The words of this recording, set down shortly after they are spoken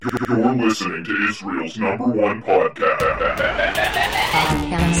You're listening to Israel's #1 podcast.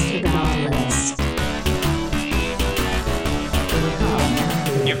 Podcast to the Nautilus.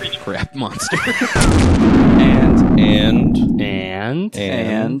 You reach crap monster.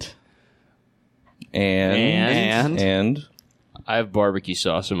 And I have barbecue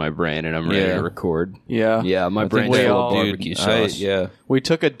sauce in my brain, and I'm ready to record. yeah. Yeah, my brain's we full all- of barbecue sauce. We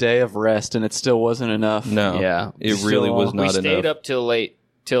took a day of rest and it still wasn't enough. No, Yeah. it really Still- was We not stayed enough. up till late.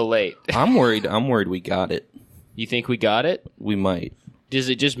 I'm worried we got it. You think we got it? We might. Does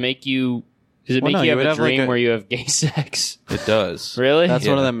it just make you? Does it Well, make no, you you have would a have, like, dream a- where you have gay sex? It does. Really? That's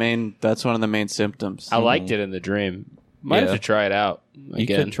Yeah. one of the main. That's one of the main symptoms. I liked it in the dream. Might have Yeah. to try it out You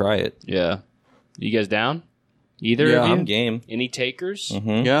again. could try it. Yeah. You guys down? Either Yeah, of you? I'm game. Any takers?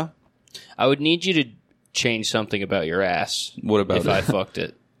 Mhm. Yeah. I would need you to change something about your ass What about if it? I fucked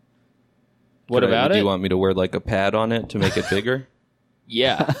it. What Could I- about Do it? you want me to wear like a pad on it to make it bigger?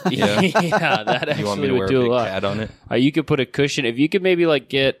 Yeah. Yeah. Yeah, that Do you want me actually to would wear a do a big lot. pad on it? You could put a cushion. If you could maybe like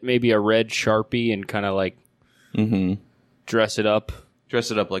get maybe a red Sharpie and kind of like Mm-hmm. dress it up. Dress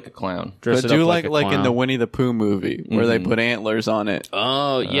it up like a clown. Dress But it do up like a in the clown. Winnie the Pooh movie where they put antlers on it.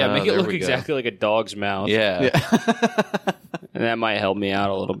 Oh, yeah. Make it there look we go. exactly like a dog's mouth. Yeah. And that might help me out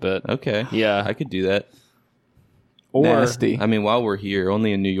a little bit. Okay. Yeah. I could do that. Or Nasty. I mean, while we're here,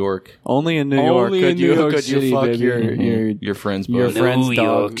 only in New York, Only in New York Only could in you New York could City, you fuck baby. your friend's your butt. friend's New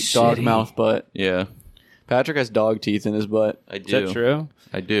dog York City. mouth butt. Yeah, Patrick has dog teeth in his butt. I is do. that true?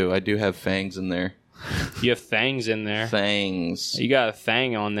 I do. I do have fangs in there. You have fangs in there. Fangs. You got a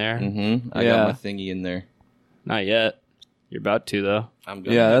fang on there. Mm-hmm. I Yeah. got my thingy in there. Not yet. You're about to, though. I'm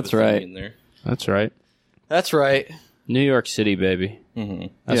gonna Yeah, have that's a thingy right. In there. That's right. That's right. New York City, baby. Mm-hmm.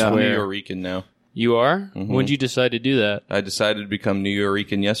 That's Yeah. I'm where New Yorican now. you are. When'd you decide to do that? I decided to become New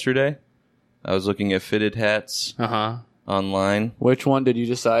Yorican yesterday. I was looking at fitted hats Uh-huh. online, Which one did you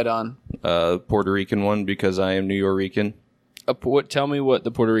decide on? Puerto Rican one because I am New Yorican. Tell me what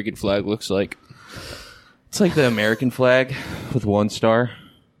the Puerto Rican flag looks like. It's like the American flag with one star.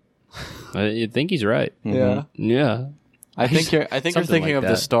 I think he's right. Yeah. Yeah. I think you're Something thinking like of the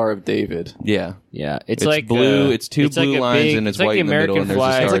that. Star of David. Yeah. Yeah. It's like blue. It's two like blue a lines big- and it's like white the in the middle, American and there's a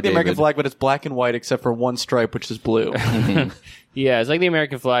flag. star. It's like the American David. flag, but it's black and white except for one stripe, which is blue. Yeah, it's like the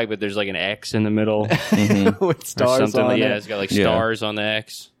American flag, but there's like an X in the middle. With Or stars something on like, it. yeah, it's got like Yeah. stars on the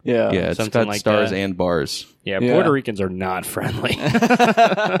X. Yeah. Yeah, it's Something got like stars that. and bars. Yeah, Yeah. Puerto Ricans are not friendly.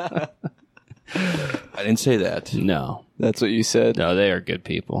 I didn't say that. No. That's what you said. No, they are good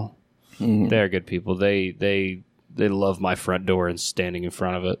people. They are good people. They love my front door and standing in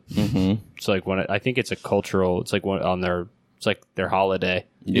front of it. Mm-hmm. It's like I think it's a cultural. It's like one on their. It's like their holiday.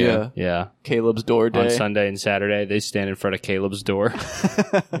 Yeah. Yeah. Caleb's door day. On Sunday and Saturday, they stand in front of Caleb's door.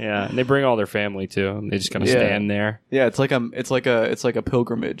 Yeah, and they bring all their family too. They just kind of Yeah. stand there. Yeah, it's like a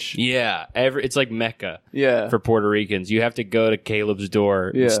pilgrimage. Yeah, it's like Mecca. Yeah. For Puerto Ricans, you have to go to Caleb's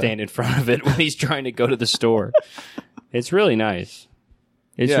door Yeah. and stand in front of it when he's trying to go to the store. It's really nice.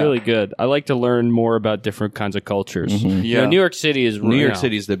 It's Yeah. really good. I like to learn more about different kinds of cultures. You Yeah. know, New York City is New York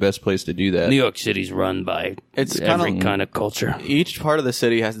City is the best place to do that. New York City's run by It's every kinda- kind of culture. Each part of the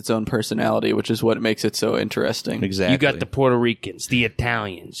city has its own personality, which is what makes it so interesting. Exactly. You got the Puerto Ricans, the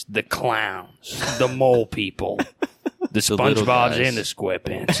Italians, the clowns, the mole people, the little SpongeBob's guys. and the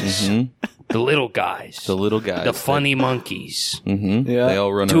SquarePants, the little guys, the little guys. the funny monkeys, Mm-hmm. Yeah. They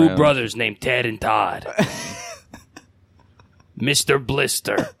all run two around. brothers named Ted and Todd, Mr.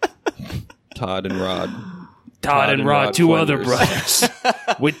 Blister, Todd and Rod. Todd and Rod, two other Flanders.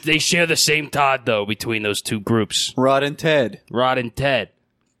 brothers. They share the same Todd though between those two groups, Rod and Ted. Rod and Ted,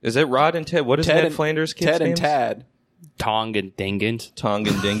 Is it Rod and Ted? What is Ted Ned and Flanders' kids' Ted and names? Tad. Tong and Dingant. Tong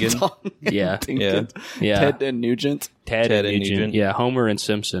and Dingan. Yeah, Yeah. yeah. Ted and Nugent. Ted and and Nugent. Nugent. Yeah, Homer and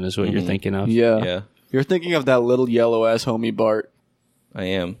Simpson is what you're thinking of. Yeah. Yeah, You're thinking of that little yellow ass homie Bart. I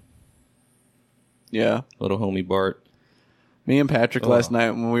am. Yeah. Little homie Bart. Me and Patrick last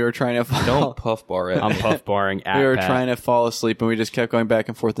night when we were trying to fall, Don't puff bar at I'm me. puff barring at we were Pat. trying to fall asleep and we just kept going back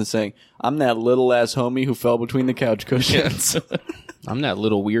and forth and saying, "I'm that little ass homie who fell between the couch cushions. I'm that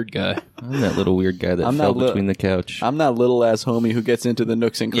little weird guy. I'm that little weird guy that I'm fell that li- between the couch. I'm that little ass homie who gets into the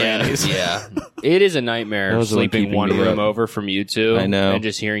nooks and crannies." Yeah. It is a nightmare That was the one sleeping keeping one me room up. over from you two. I know. And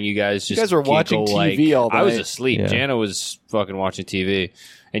just hearing you guys just guys were watching giggle TV all I was night. asleep. Yeah. Jana was fucking watching TV.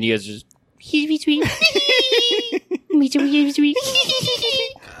 And you guys just...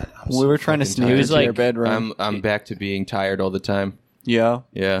 We were trying to sneak tired. It was into their like- bedroom. I'm back to being tired all the time. Yeah.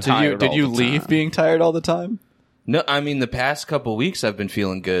 Yeah. Did you all the leave time. being tired all the time? No, I mean the past couple weeks I've been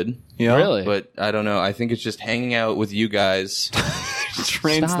feeling good. Yeah. Really? But I don't know. I think it's just hanging out with you guys.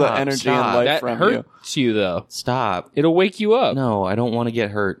 Drains the energy and life That from you. hurts you, though. Stop. It'll wake you up. No, I don't want to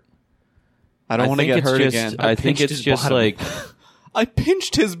get hurt. I don't want to get hurt again. I think pinched it's his just bottom. like I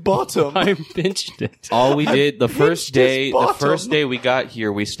pinched his bottom. I pinched it. all we did the first day. The bottom. first day we got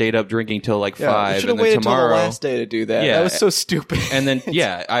here, we stayed up drinking till like Yeah, 5, should and have then waited till the tomorrow. last day to do that. Yeah. That was so stupid. And then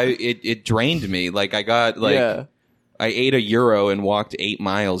it drained me. Like I got like yeah. I ate €1 and walked 8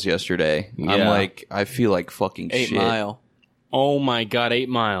 miles yesterday. I'm Yeah. like I feel like fucking 8 shit. Mile. Oh my god, 8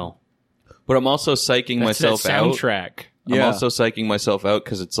 Mile. But I'm also psyching That's myself that out. soundtrack. I'm Yeah. also psyching myself out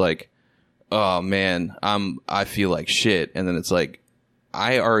because it's like, oh man, I feel like shit, and then it's like,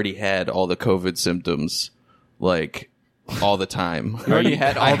 I already had all the COVID symptoms, like all the time. You already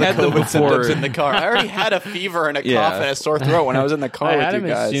had all the had them COVID symptoms before. in the car. I already had a fever and a Yeah. cough and a sore throat when I was in the car I with had you him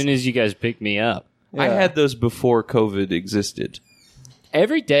guys. as soon as you guys picked me up. I Yeah. had those before COVID existed.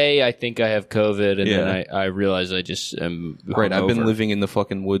 Every day I think I have COVID, and Yeah. then I realize I just am Right, I've been hungover. living in the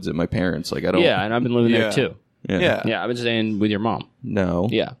fucking woods at my parents. Like I don't. Yeah, and I've been living Yeah. there too. Yeah. Yeah, I've been staying with your mom. No.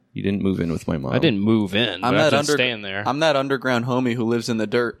 Yeah. You didn't move in with my mom. I didn't move in, but I'm I've that been staying there. I'm that underground homie who lives in the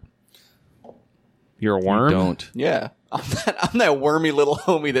dirt. You're a worm? Don't. Yeah. I'm that wormy little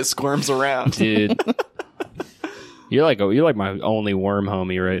homie that squirms around. Dude. You're like my only worm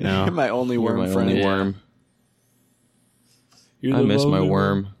homie right now. You're my only You're worm my friend. only Yeah. worm. I miss my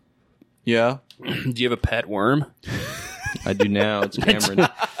worm. Yeah. Do you have a pet worm? I do now. It's Cameron.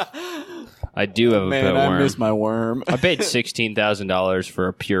 I do have a Man, pet I worm. miss my worm. I paid $16,000 for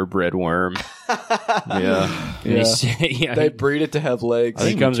a purebred worm. yeah. And Yeah. They breed it to have legs. I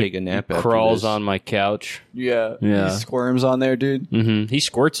think he comes we take a nap after crawls this. on my couch. Yeah. Yeah. He squirms on there, dude. He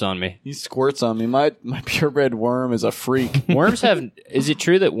squirts on me. He squirts on me. My purebred worm is a freak. Worms have. Is it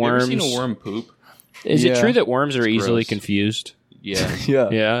true that You ever worms? seen a worm poop? Is it Yeah. true that worms are easily gross. confused? Yeah. Yeah.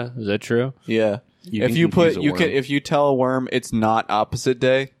 Yeah, is that true? Yeah. You If can you confuse put a you worm. can if you tell a worm it's not opposite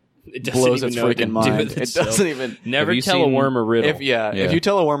day, It doesn't blows even its know what to freaking do mind. with It itself. doesn't even. Never Have you tell a seen- worm a riddle. If Yeah. if you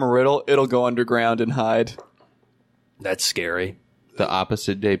tell a worm a riddle, it'll go underground and hide. That's scary. The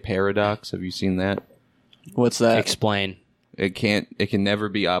opposite day paradox. Have you seen that? What's that? Explain. It can never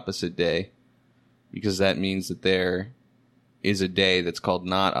be opposite day because that means that there is a day that's called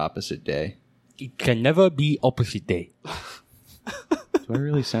not opposite day. It can never be opposite day. Do I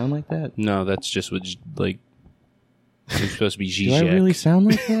really sound like that? No, that's just what like. You're supposed to be Do I Zizek. really sound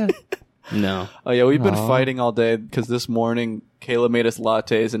like that? No. Oh yeah, we've been Aw. fighting all day because this morning Caleb made us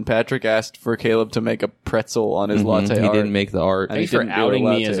lattes and Patrick asked for Caleb to make a pretzel on his latte. He art. didn't make the art. And he Thanks for didn't do a outing me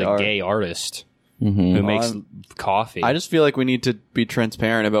latte as a art. gay artist Mhm. who makes I'm- coffee. I just feel like we need to be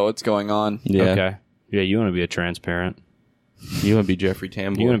transparent about what's going on. Yeah. Okay. Yeah, you want to be a transparent. You want to be Jeffrey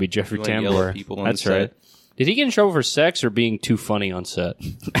Tambor. You want to be Jeffrey You wanna yell at Tambor. people on That's the set? right. Did he get in trouble for sex or being too funny on set?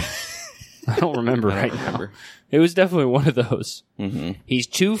 I don't remember right now. It was definitely one of those. Mm-hmm. He's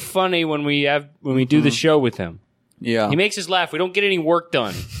too funny when we do the show with him. Yeah. He makes us laugh. We don't get any work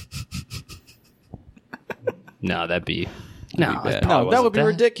done. No, that'd be no. bad. it probably no, that would be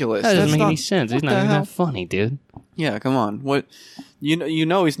wasn't ridiculous. That doesn't That's make not- any sense. He's what not the even hell? that funny, dude. Yeah, come on. What you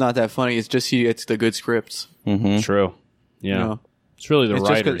know he's not that funny. It's just he gets the good scripts. True. Yeah, You know? it's really the It's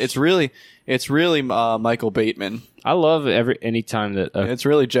just 'cause writers. it's really Michael Bateman. I love anytime that It's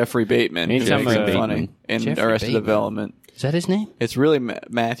really Jeffrey Bateman. who Anytime makes it Bateman. funny in Jeffrey Arrested Bateman. Development. is that his name? It's really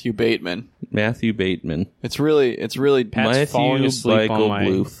Matthew Bateman. Matthew Bateman. It's really Pat's Matthew falling asleep Michael on my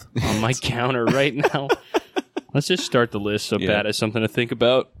Bluth. on my counter right now. Let's just start the list so Yeah. Pat has something to think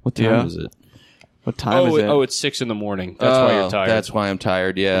about. What time Yeah. is it? What time is it? It's 6 a.m. That's why you're tired. That's why I'm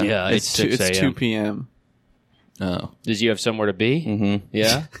tired. Yeah. yeah, it's it's 6 2 a.m. p.m. Oh. Did you have somewhere to be? Mm-hmm.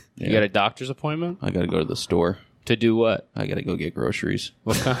 Yeah? You got a doctor's appointment? I gotta go to the store. To do what? I gotta go get groceries.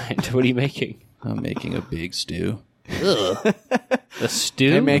 What kind? What are you making? I'm making a big stew. A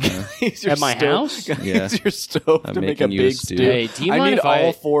stew? They make use your At my stove- house? Yeah. Use your stove I'm to make a making you a big stew. stew. Hey, do you I mind need if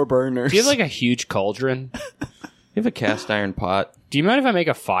all 4 burners. Do you have like a huge cauldron? You have a cast iron pot. Do you mind if I make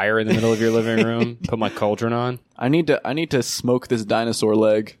a fire in the middle of your living room? Put my cauldron on? I need to smoke this dinosaur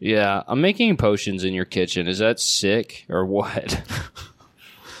leg. Yeah, I'm making potions in your kitchen. Is that sick or what?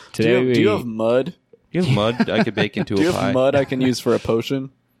 Do you have mud? You have mud I could bake into Do you a pie. have mud I can use for a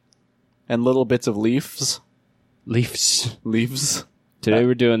potion? And little bits of leaves? leaves. Leaves? Today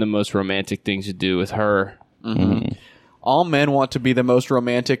we're doing the most romantic things to do with her. All men want to be the most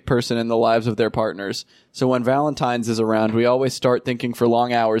romantic person in the lives of their partners. So when Valentine's is around, we always start thinking for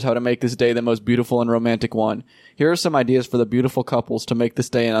long hours how to make this day the most beautiful and romantic one. Here are some ideas for the beautiful couples to make this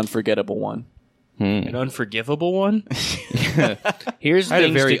day an unforgettable one. An unforgivable one? Here's I had a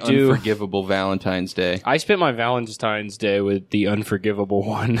things very to do. unforgivable Valentine's Day. I spent my Valentine's Day with the unforgivable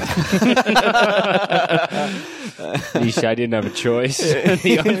one. Yeesh, I didn't have a choice.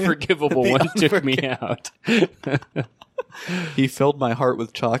 The unforgivable one took me out. He filled my heart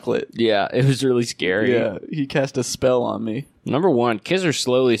with chocolate. Yeah, it was really scary. Yeah, he cast a spell on me. Number 1, kiss her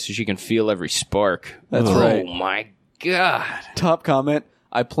slowly so she can feel every spark. That's right. Oh my god. Top comment.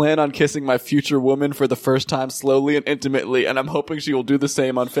 I plan on kissing my future woman for the first time slowly and intimately, and I'm hoping she will do the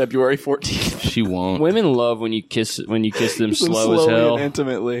same on February 14th. She won't. Women love when you kiss them slow as slowly hell. and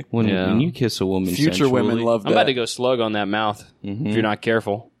intimately. When Yeah. you kiss a woman, Future women sensually- love that. I'm about to go slug on that mouth if you're not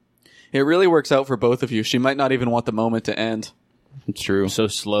careful. It really works out for both of you. She might not even want the moment to end. It's true. So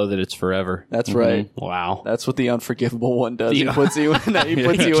slow that it's forever. That's right. Wow. That's what the unforgivable one does. The- He puts you in, he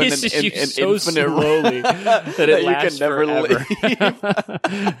puts you in Kisses an you so infinite slowly that that it you lasts can never forever.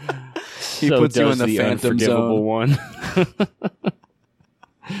 leave. He So puts you in does the phantom unforgivable zone. one.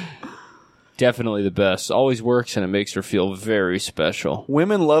 Definitely the best. Always works and it makes her feel very special.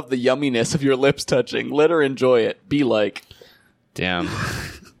 Women love the yumminess of your lips touching. Let her enjoy it. Be like, Damn.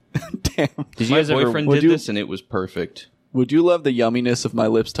 damn. Did you My guys ever? boyfriend would did you- this, and it was perfect. Would you love the yumminess of my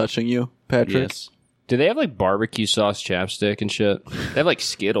lips touching you, Patrick? Yes. Do they have like barbecue sauce chapstick and shit? They have like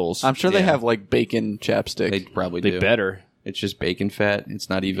Skittles. I'm sure they Yeah. have like bacon chapstick. They probably They do. better. It's just bacon fat. It's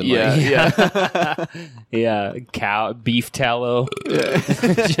not even yeah, like... yeah. Yeah, beef tallow.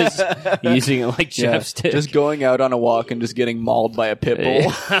 Just using it like Yeah. chapstick. Just going out on a walk and just getting mauled by a pit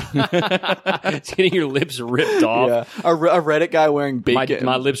bull. It's getting your lips ripped off. Yeah, a Reddit guy wearing bacon,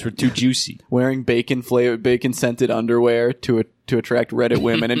 My lips were too juicy. wearing bacon scented underwear to attract Reddit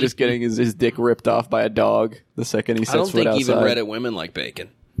women, and just getting his dick ripped off by a dog the second he I don't sets foot think outside. even Reddit women like bacon.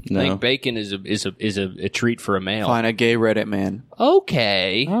 No. I think bacon is a treat for a male. Fine, a gay Reddit man.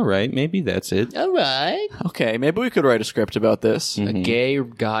 Okay. All right, maybe that's it. All right. Okay, maybe we could write a script about this. A gay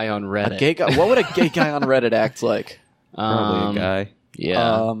guy on Reddit. A gay guy. What would a gay guy on Reddit act like? Probably a guy.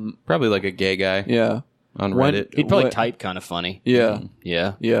 Yeah. Probably like a gay guy Yeah, on When- Reddit. He'd probably what- type kind of funny. yeah,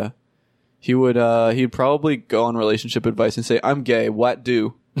 Yeah. yeah. He would. He'd probably go on relationship advice and say, "I'm gay. What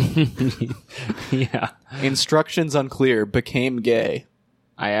do?" Yeah. Instructions unclear. Became gay.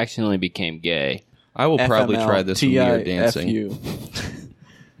 I accidentally became gay. I will probably FML, try this when we are dancing. TIFU.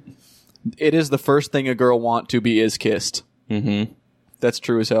 It is the first thing a girl want to be is kissed. Mm-hmm. That's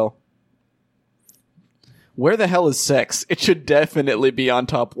true as hell. Where the hell is sex? It should definitely be on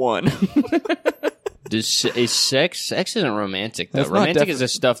top one. Is sex isn't romantic though. That's not Romantic is the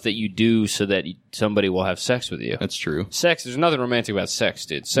stuff that you do so that somebody will have sex with you. That's true. Sex, there's nothing romantic about sex,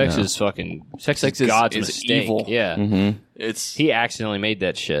 dude. Sex is fucking Sex is is- God's is mistake. evil. Yeah. It's He accidentally made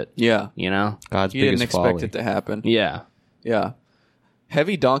that shit. yeah. You know? God's You didn't biggest expect folly. it to happen. Yeah. Yeah.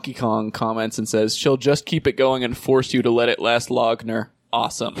 Heavy Donkey Kong comments and says, "She'll just keep it going and force you to let it last Logner."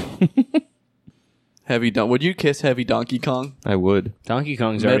 Awesome. Would you kiss Heavy Donkey Kong? I would. Donkey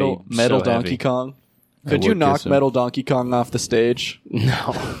Kong's Metal already so Donkey heavy. Kong. Could you would knock kiss him. Metal Donkey Kong off the stage?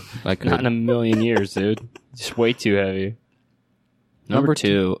 No. I could. Not in a million years, dude. Just way too heavy. Number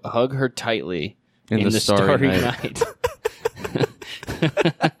 2, hug her tightly in the starry night.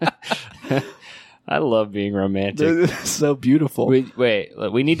 I love being romantic. They're so beautiful. Wait,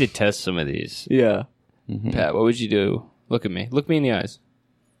 look, we need to test some of these. Yeah. Pat, what would you do? Look at me. Look me in the eyes.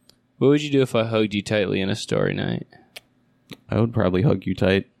 What would you do if I hugged you tightly in a starry night? I would probably hug you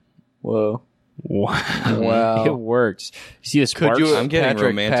tight. Whoa. Wow. Wow. It works. You see the sparks? you- I'm getting Patrick,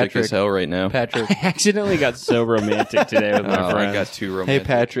 romantic Patrick. as hell right now. Patrick. I accidentally got so romantic today with my Oh, friends. I got too Hey, romantic.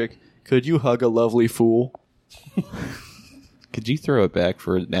 Patrick. Could you hug a lovely fool? Could you throw it back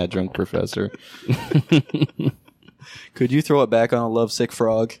for an adjunct professor? Could you throw it back on a lovesick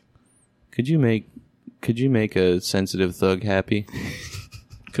frog? Could you make a sensitive thug happy?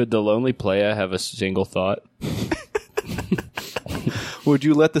 Could the lonely playa have a single thought? Would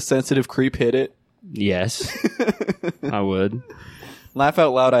you let the sensitive creep hit it? Yes. I would. Laugh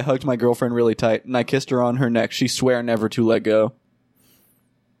out loud. I hugged my girlfriend really tight, and I kissed her on her neck. She swore never to let go.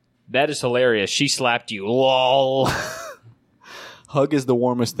 That is hilarious. She slapped you. Lol. Hug is the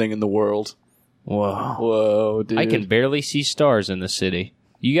warmest thing in the world. Whoa. Whoa, dude. I can barely see stars in the city.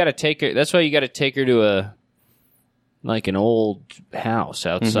 You got to take her. That's why you got to take her to an old house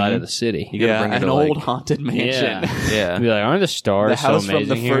outside of the city. You gotta Yeah, bring her an to, old like- haunted mansion. Yeah. Yeah. Be like, aren't the stars The house so from amazing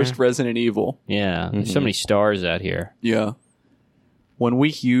the here? first Resident Evil. Yeah, there's so many stars out here. Yeah. When we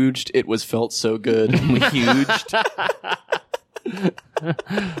huged, it was felt so good. We huged.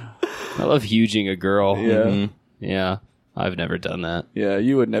 I love huging a girl. Yeah. Yeah. I've never done that. Yeah,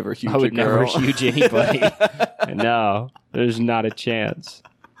 you would never huge I would a never girl. huge anybody. No, there's not a chance.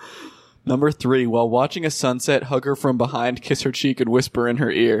 Number 3, while watching a sunset, hug her from behind, kiss her cheek, and whisper in her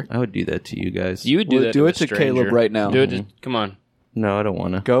ear. I would do that to you guys. You would do Well, that do to it a to stranger. Caleb right now. Do it to, come on. No, I don't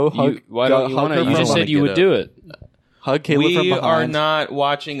want to. Go hug. Why go don't you hug want her to? You from just said behind. you would do it. Hug Caleb from We behind. are not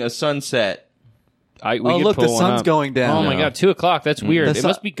watching a sunset. We Oh, could look, pull the one sun's up. going down. Oh my god, 2:00. That's weird. The It sun-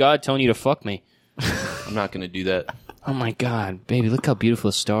 must be God telling you to fuck me. I'm not going to do that. Oh my god, baby, look how beautiful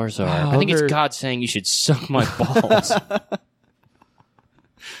the stars are. Wow, I think it's they're- God saying you should suck my balls.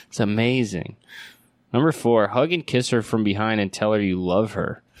 It's amazing. Number 4, hug and kiss her from behind and tell her you love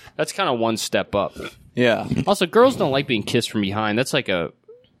her. That's kind of one step up. Yeah. Also, girls don't like being kissed from behind. That's like a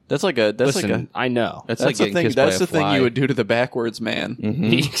That's like a I know. That's like the getting thing. kissed That's by the a thing fly. you would do to the backwards man.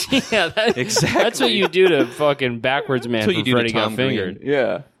 Yeah, that's what you do to fucking backwards man That's what from you do to Freddie Got Tom Green. Fingered.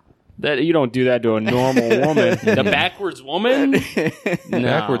 Yeah. That you don't do that to a normal woman. The backwards woman? No.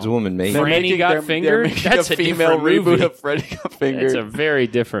 Backwards woman, mate. They're Franny Got they're Fingered? making That's a a female different reboot movie. of Freddie Got Fingered. It's a very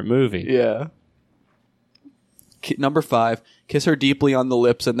different movie. Yeah. Number 5, kiss her deeply on the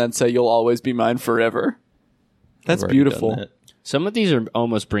lips and then say you'll always be mine forever. That's I've already done beautiful. that. Some of these are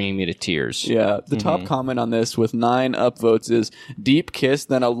almost bringing me to tears. Yeah. The top comment on this with 9 upvotes is deep kiss,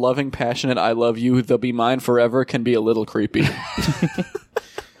 then a loving, passionate I love you, they'll be mine forever can be a little creepy.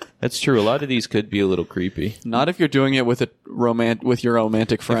 That's true. A lot of these could be a little creepy. Not if you're doing it with with your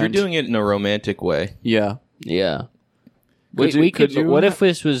romantic friend. If you're doing it in a romantic way, Yeah. Yeah. Could we you- could. could you- What if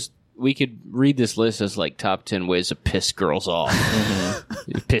this was? We could read this list as like top 10 ways to piss girls off,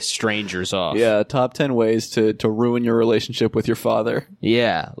 piss strangers off. Yeah, top 10 ways to ruin your relationship with your father.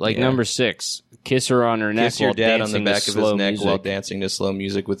 yeah. Like Yeah. number 6, kiss her on her neck kiss your while dad on the dancing back to of his slow neck music. while dancing to slow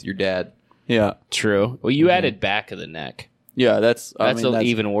music with your dad. Yeah. True. Well, you added back of the neck. Yeah, that's That's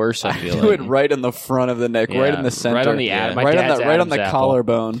even worse. I feel do like. it right in the front of the neck, right Yeah, in the center. right on the ad- my right on dad's the right on Adam's the apple.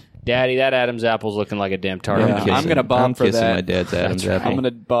 collarbone. Daddy, that Adam's apple's looking like a damn target. Yeah. I'm gonna bob I'm for kissing that. my dad's Adam's apple.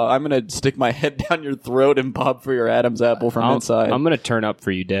 I'm gonna stick my head down your throat and bob for your Adam's apple from inside. I'm gonna turn up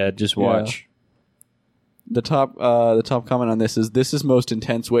for you, Dad. Just watch. The top comment on this is most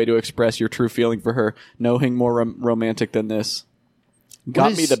intense way to express your true feeling for her. Nothing more romantic than this.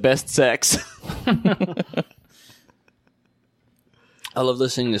 Got me is- the best sex. I love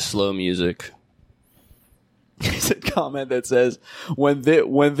listening to slow music. There's a comment that says, when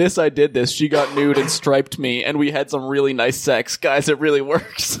this I did this, she got nude and striped me, and we had some really nice sex. Guys, it really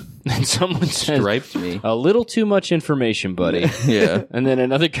works. And someone says, Striped me. a little too much information, buddy. Yeah. And then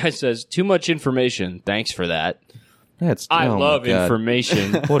another guy says, too much information. Thanks for that. That's I oh my love God.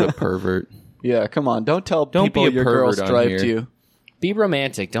 information. What a pervert. Yeah, come on. Don't tell Don't people be a your girl pervert on striped here. you. Be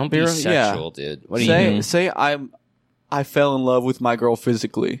romantic. Don't be Yeah. sexual, dude. What do you Say I fell in love with my girl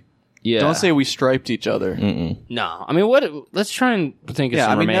physically. Yeah. Don't say we striped each other. No. I mean, let's try and think of Yeah,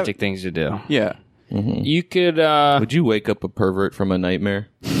 some I mean, romantic things to do. Yeah. You could, Would you wake up a pervert from a nightmare?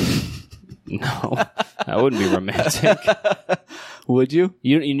 no, that wouldn't be romantic. Would you?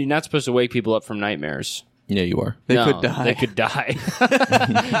 You're not supposed to wake people up from nightmares. Yeah, you are. They No, could die. They could die.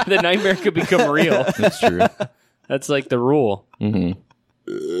 The nightmare could become real. That's true. That's like the rule. Would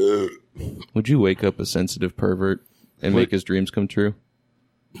you wake up a sensitive pervert and make his dreams come true?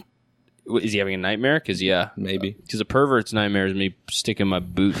 Is he having a nightmare? Because, yeah. Maybe. Because a pervert's nightmare is me sticking my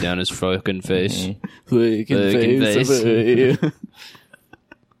boot down his fucking face. Fucking face.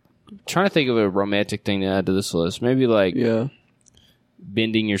 Trying to think of a romantic thing to add to this list. Maybe like Yeah.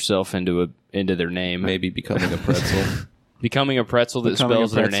 bending yourself into their name. Maybe becoming a pretzel. Becoming a pretzel that Becoming a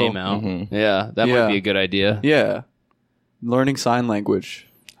spells their pretzel. name out. Yeah, that Yeah. might be a good idea. Yeah. Learning sign language.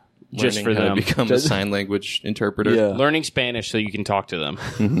 Just Learning for how them. to become a sign language interpreter. Yeah. Learning Spanish so you can talk to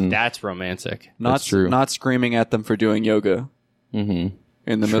them. That's romantic. Not That's true. Not screaming at them for doing yoga in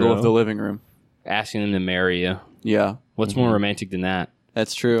the middle of True. the living room. Asking them to marry you. Yeah. What's more romantic than that?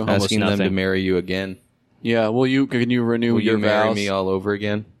 That's true. Almost Asking them to nothing. marry you again. Yeah. Can you renew Will your you marry vows? me all over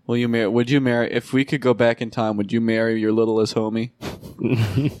again? Would you marry if we could go back in time, would you marry your littlest homie?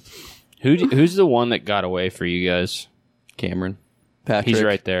 Who's the one that got away for you guys? Cameron. Patrick. He's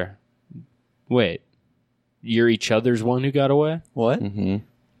right there. Wait. You're each other's one who got away? What?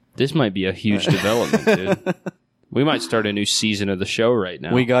 This might be a huge development, dude. We might start a new season of the show right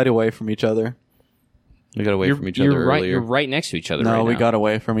now. We got away from each other. We got away you're, from each you're other right, earlier. You're right next to each other No, right we now. got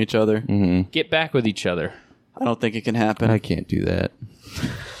away from each other. Get back with each other. I don't think it can happen. I can't do that.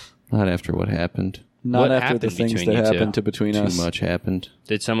 Not after what happened. Not What after the happened things between that you two? happened to between Too us. much happened.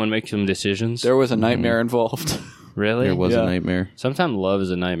 Did someone make some decisions? There was a nightmare involved. Really? There was Yeah. a nightmare. Sometimes love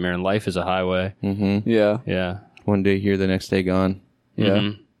is a nightmare and life is a highway. Yeah. Yeah. One day here, the next day gone. Yeah.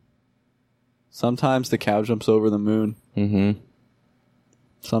 Mhm. Sometimes the cow jumps over the moon.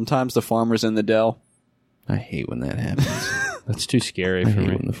 Sometimes the farmer's in the dell. I hate when that happens. That's too scary I for hate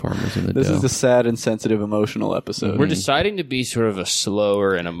me. when the farmer's in the This dough. is a sad and sensitive emotional episode. We're deciding to be sort of a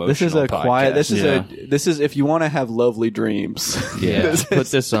slower and emotional. This is a podcast. quiet. This is Yeah. This is if you want to have lovely dreams. Yeah, put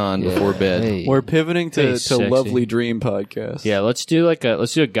this on before bed. Hey. We're pivoting Hey, to sexy. lovely dream podcast. Yeah, let's do a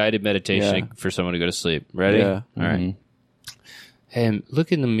guided meditation Yeah. for someone to go to sleep. Ready? Yeah. All right. Hey,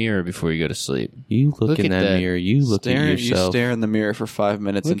 look in the mirror before you go to sleep. You look in at that mirror. You look at You yourself. stare in the mirror for 5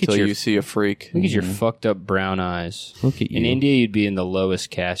 minutes Look at until your- you see a freak. Look at your fucked up brown eyes. Look at you. In India, you'd be in the lowest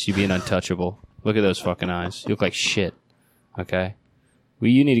caste. You'd be an untouchable. Look at those fucking eyes. You look like shit. Okay? Well,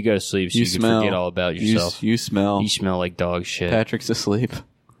 you need to go to sleep so you, can forget all about yourself. You smell. You smell like dog shit. Patrick's asleep.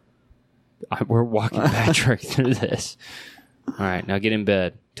 We're walking Patrick through this. All right, now get in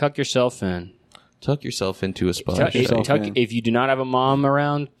bed. Tuck yourself in. Tuck yourself into a spot. Tuck, yourself in. if you do not have a mom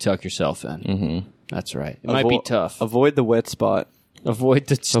around, tuck yourself in. Mm-hmm. That's right. It might be tough. Avoid the wet spot. Avoid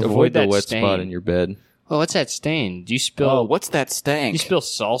the Avoid the that wet stain. spot in your bed. Oh, what's that stain? Do you spill? Oh, what's that stank? You spill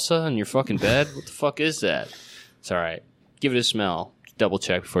salsa in your fucking bed? What the fuck is that? It's all right. Give it a smell. Double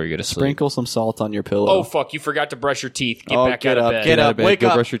check before you go to sleep. Sprinkle some salt on your pillow. Oh fuck! You forgot to brush your teeth. Get back get out of up, bed. get Out up, of bed, wake go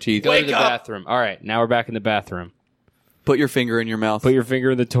up. brush your teeth. Go to the up. bathroom. All right, now we're back in the bathroom. Put your finger in your mouth. Put your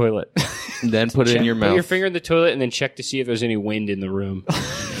finger in the toilet. Then put it in your Put your mouth. finger in the toilet and then check to see if there's any wind in the room.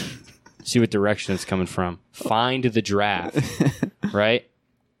 See what direction it's coming from. Find the draft. Right?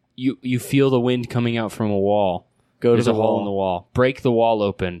 You feel the wind coming out from a wall. Go There's to a the hole wall. in the wall. Break the wall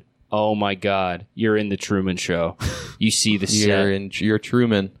open. Oh my God! You're in the Truman Show. You see the set. You're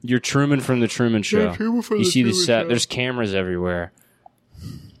Truman. You're Truman from the Truman Show. You see the set. There's cameras everywhere.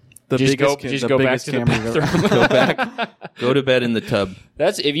 The Just go biggest back biggest to the camera ever. bathroom. Go back. Go to bed in the tub.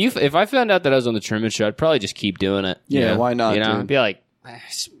 That's if I found out that I was on the Truman Show, I'd probably just keep doing it. Yeah, why not, You know, dude? be like,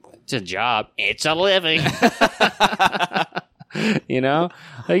 it's a job. It's a living. You know,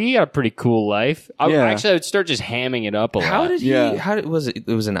 like, you got a pretty cool life. Yeah. Actually, I would start just hamming it up a lot. How did he? Yeah. How did, was it?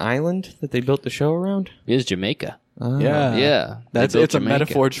 It was an island that they built the show around. It is Jamaica? Yeah. Yeah, That's They built it's a Jamaica.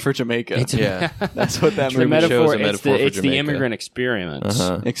 metaphor for Jamaica. It's a, Yeah. That's what that it's the movie shows. metaphor. a metaphor It's the, for it's the Jamaica. immigrant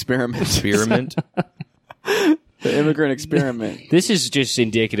experiment. Experiment. Experiment. The immigrant experiment. This is just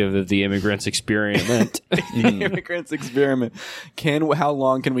indicative of the immigrant's experiment. The immigrant's experiment. How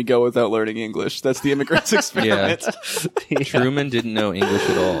long can we go without learning English? That's the immigrant's experiment. Truman didn't know English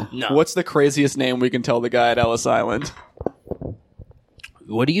at all. No. What's the craziest name we can tell the guy at Ellis Island?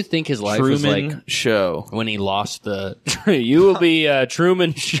 What do you think his life was Truman like Show. when he lost the? You will be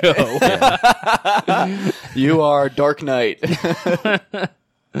Truman Show. You are Dark Knight.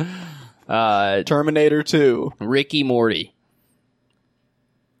 Terminator 2. Ricky Morty.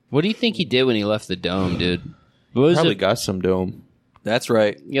 What do you think he did when he left the dome, dude? What was Probably it? got some dome. That's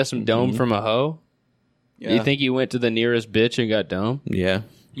right. You got some dome from a hoe? Yeah. You think he went to the nearest bitch and got dome? Yeah.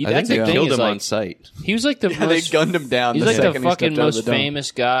 I That's think the they thing killed is, him like, on sight. He was like the They most. gunned him down. He's the like the second he fucking stepped out of most the dome.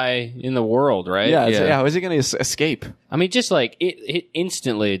 famous guy in the world, right? Yeah, Yeah. how is he going to escape? I mean, just like it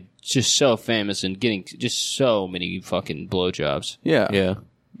instantly, just so famous and getting just so many fucking blowjobs. Yeah. Yeah.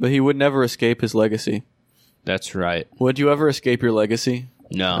 But he would never escape his legacy. That's right. Would you ever escape your legacy?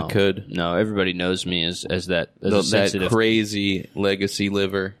 No, I could. No, everybody knows me as that as a That sensitive. crazy legacy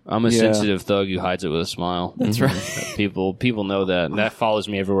liver. I'm a Yeah. sensitive thug who hides it with a smile. That's right. People know that, and that follows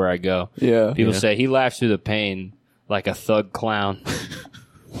me everywhere I go. Yeah. People say he laughs through the pain like a thug clown.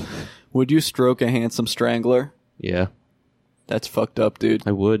 Would you stroke a handsome strangler? Yeah. That's fucked up, dude.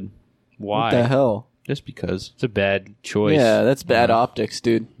 I would. Why? What the hell? Just because. It's a bad choice. Yeah, that's bad optics,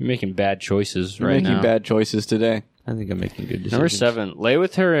 dude. You're making bad choices You're right making now. bad choices today. I think I'm making good decisions. Number 7, lay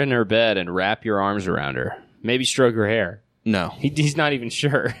with her in her bed and wrap your arms around her. Maybe stroke her hair. No. He's not even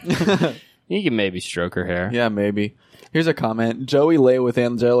sure. He can maybe stroke her hair. Yeah, maybe. Here's a comment. Joey lay with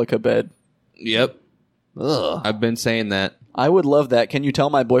Angelica bed. Yep. Ugh. I've been saying that. I would love that. Can you tell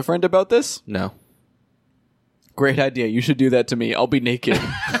my boyfriend about this? No. Great idea. You should do that to me. I'll be naked.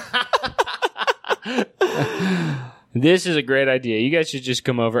 This is a great idea. You guys should just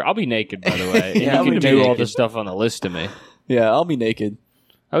come over. I'll be naked, by the way. And Yeah, I'll you be can do all naked. the stuff on the list to me. Yeah, I'll be naked.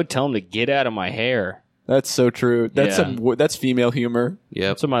 I would tell him to get out of my hair. That's so true. That's Yeah. that's female humor.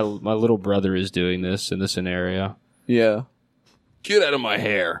 Yep. So my little brother is doing this in this scenario. Yeah. Get out of my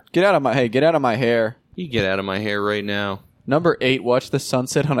hair. Get out of my hair. You get out of my hair right now. Number 8, watch the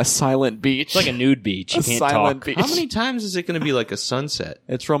sunset on a silent beach. It's like a nude beach. You A can't silent talk. beach. How many times is it going to be like a sunset?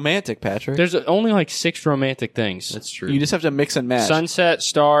 It's romantic, Patrick. There's only like 6 romantic things. That's true. You just have to mix and match. Sunset,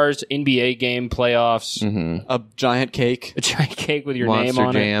 stars, NBA game, playoffs, A giant cake a giant cake with your Monster name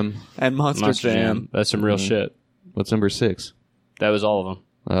on Jam. and it. Monster Jam. That's some real shit. What's number 6? That was all of them.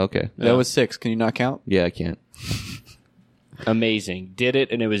 Oh, okay. That was 6. Can you not count? Yeah, I can't. amazing. Did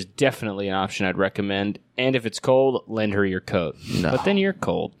it, and it was definitely an option I'd recommend. And if it's cold, lend her your coat. No. But then you're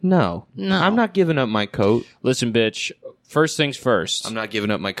cold. No. I'm not giving up my coat. Listen, bitch. First things first. I'm not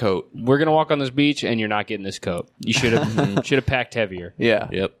giving up my coat. We're gonna walk on this beach, and you're not getting this coat. You should have packed heavier. Yeah.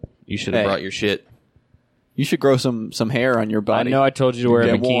 Yep. You should have Hey. brought your shit. You should grow some hair on your I body. know I told you to wear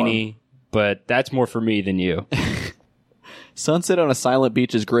a Get bikini, but that's more for me than you. Sunset on a silent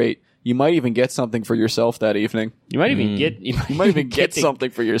beach is great. You might even get something for yourself that evening. You might even get You might even get to-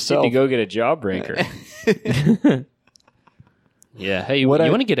 something for Get yourself. to go get a jawbreaker. Yeah. Hey, you What I-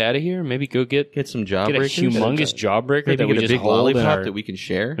 want to get out of here? Maybe go get Some a jawbreakers. humongous jawbreaker Maybe that we get a just big hold in lollipop our, that we can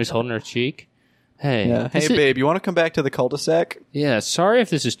share. just hold in our cheek. Hey, Yeah. Hey, this is- babe, you want to come back to the cul-de-sac? Yeah, sorry if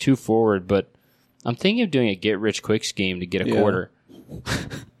this is too forward, but I'm thinking of doing a get-rich-quick scheme to get a Yeah. quarter.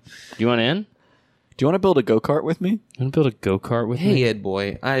 You want in? Do you want to build a go-kart with me? You want to build a go-kart with Hey, me? Ed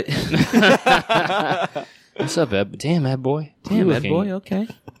boy. What's up, Ed? Damn, Ed boy. Damn, Ed boy. Okay.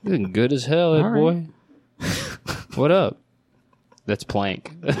 You're looking good as hell, Ed All boy. What up? That's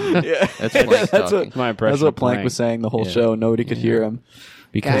Plank. Yeah. That's Plank That's talking. what, My impression that's what of Plank was saying the whole Yeah. show. Nobody could hear him.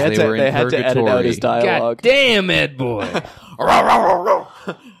 Because They had, they to, were in they had to edit out purgatory. his God dialogue. damn, Ed boy.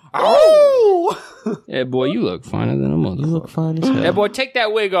 Ed boy, you look finer than a motherfucker. fine as hell. Ed boy, take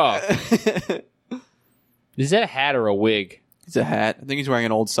that wig off. Is that a hat or a wig? It's a hat. I think he's wearing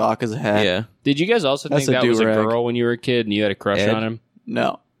an old sock as a hat. Yeah. Did you guys also That's think a that was a do-rag. girl when you were a kid and you had a crush Ed? on him?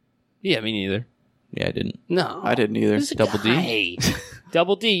 No, Yeah, me neither. Yeah, I didn't. No. I didn't either. This is a Double D? guy.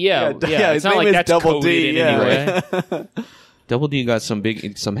 Double D, yeah. Yeah, It's his not name like is that's Double coded D. in Yeah. any way. Double D got some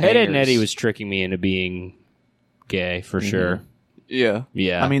hangers. Ed and Eddie was tricking me into being gay, for sure. Yeah.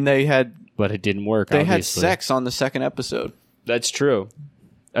 Yeah. I mean, they had But it didn't work, they had obviously. sex on the second episode. That's true.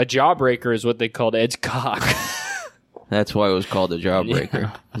 A jawbreaker is what they called Ed's cock. That's why it was called a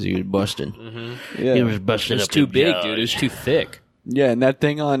jawbreaker. Because he was busting. Yeah. He was busting. It was too big, dude. It was too thick. Yeah, and that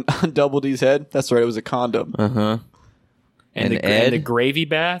thing on Double D's head, that's right, it was a condom. Uh-huh. And, And and the Ed? gravy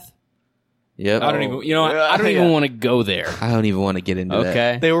bath? Yep. I don't even, you know what? I don't Yeah. even want to go there. I don't even want to get into that.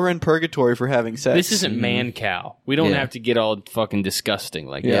 Okay? They were in purgatory for having sex. This isn't man cow. We don't Yeah. have to get all fucking disgusting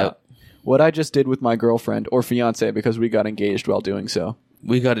like Yeah. that. What I just did with my girlfriend or fiance because we got engaged while doing so.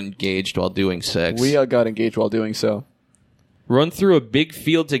 We got engaged while doing sex. We got engaged while doing so. Run through a big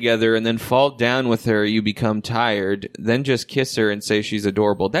field together and then fall down with her. You become tired. Then just kiss her and say she's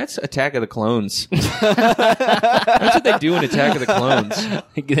adorable. That's Attack of the Clones. That's what they do in Attack of the Clones.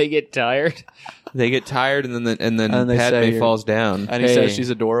 They get tired. They get tired and then And they say Padme here- falls down. And he Hey. says she's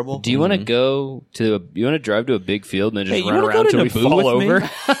adorable. Do you want to go to? You want to drive to a big field and then just Hey, you run wanna go around to till we Naboo fall with me? over?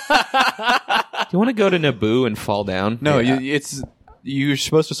 Do you want to go to Naboo and fall down? No, Yeah. you're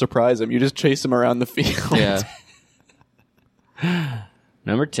supposed to surprise him. You just chase him around the field. Yeah.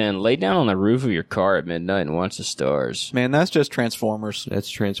 Number 10, lay down on the roof of your car at midnight and watch the stars. Man, that's just Transformers. That's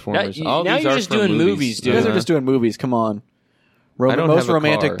Transformers. Now- All now these you're are just from doing movies. movies, You dude. guys are just doing movies. Come on. I don't Most have a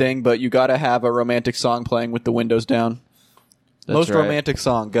romantic car. thing, but you got to have a romantic song playing with the windows down. That's Most right. romantic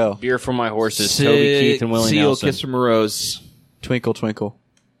song, go. Beer for my horses, Toby Keith and Willie Seal, Nelson. Kiss from a Rose. Twinkle, twinkle.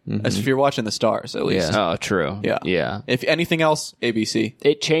 As if you're watching the stars, at least. Yeah. Oh, true. Yeah. Yeah. If anything else, ABC.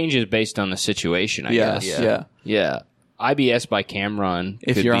 It changes based on the situation, I Yeah, guess. yeah. Yeah. IBS by Cameron.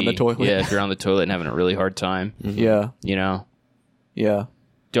 If could you're on be- the toilet. Yeah, if you're on the toilet and having a really hard time. Yeah, You know? yeah,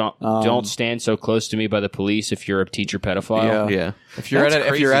 Don't stand so close to me by the police if you're a teacher pedophile. yeah. Yeah. If you're That's at a, if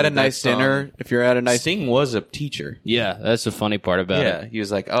crazy you're at a with that nice song. dinner, if you're at a nice Sting was a teacher. Yeah, that's the funny part about Yeah, it. he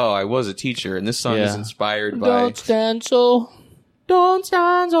was like, "Oh, I was a teacher," and this song Yeah. is inspired by. Don't stand so. Don't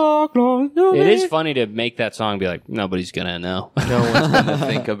stand so close to It me. is funny to make that song be like, nobody's gonna know. No one's gonna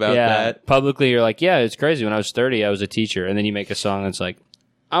think about yeah, that. publicly you're like, yeah, it's crazy. When I was 30, I was a teacher, and then you make a song that's like,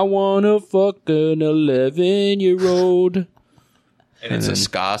 I wanna fuck an 11-year-old. And it's a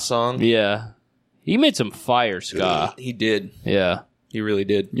ska song. Yeah, he made some fire ska. He did. Yeah, He really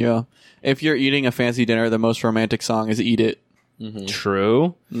did. Yeah. If you're eating a fancy dinner, the most romantic song is Eat It.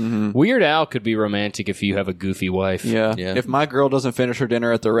 true. Weird Al could be romantic if you have a goofy wife. Yeah. Yeah. If my girl doesn't finish her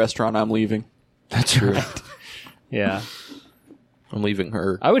dinner at the restaurant, I'm leaving. that's right. Yeah, I'm leaving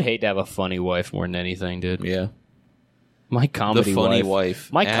her. I would hate to have a funny wife more than anything, dude. Yeah. My comedy The funny wife.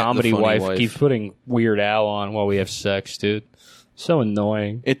 wife. My At the comedy funny wife, wife. keeps putting Weird Al on while we have sex, dude. So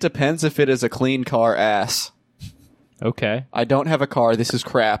annoying. It depends if it is a clean car ass. Okay. I don't have a car. This is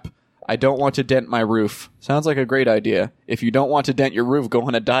crap. I don't want to dent my roof. Sounds like a great idea. If you don't want to dent your roof, go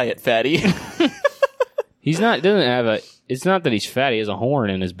on a diet, fatty. He's not, doesn't have a, it's not that he's fat, he has a horn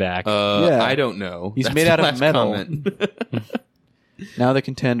in his back. Yeah. I don't know. He's That's made the out of last metal. comment. Now the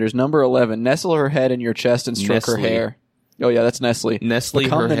contenders. Number 11. Nestle her head in your chest and stroke her Nestle. hair. Oh, yeah, that's Nestle. Nestle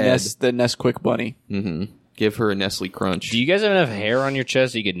Become her the head. The Nesquik bunny. Get Give her a Nestle Crunch. Do you guys have enough hair on your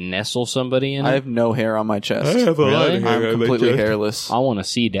chest that you could nestle somebody in it? I have no hair on my chest. a lot Really? I'm completely hairless. I want to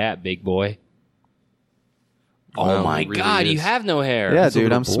see that, big boy. Wow, Oh my it really God, you is. have no hair. Yeah, He's a dude,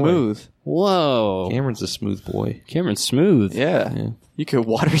 little I'm boy. smooth. Whoa. Cameron's a smooth boy. Cameron's smooth. Yeah. You could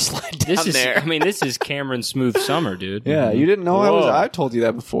water slide down This is, there. I mean, this is Cameron's smooth summer, dude. Yeah, you didn't know I was. Whoa. I've told you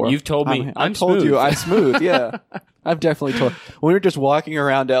that before. You've told me I I'm told smooth. you I'm smooth. Yeah, I've definitely told. When we were just walking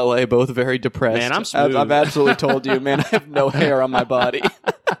around LA, both very depressed. Man, I'm smooth. I've absolutely told you, man. I have no hair on my body.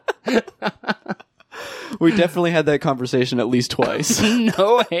 We definitely had that conversation at least twice.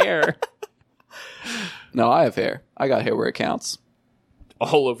 No hair. No, I have hair. I got hair where it counts.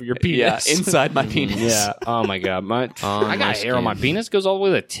 All over your Yeah, penis. inside my penis. Yeah. Oh my God. I my got hair on my skin. penis. Goes all the way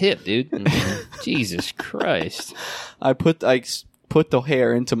to the tip, dude. Jesus Christ. I put the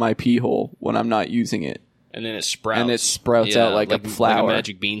hair into my pee hole when I'm not using it, And then it sprouts. and it sprouts out like a flower, like a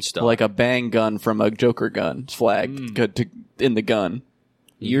magic beanstalk. like a bang gun from a Joker gun flag in the gun.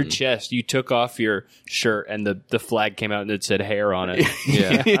 Your chest. You took off your shirt, and the flag came out, and it said hair on it.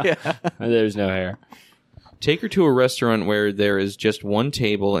 Yeah. There's no hair. Take her to a restaurant where there is just one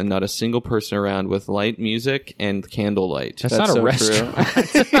table and not a single person around with light music and candlelight. That's not a so restaurant.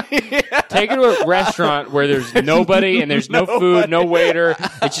 true. Take her to a restaurant where there's nobody and there's no food, no waiter.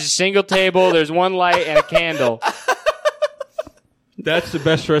 It's just a single table. There's one light and a candle. That's the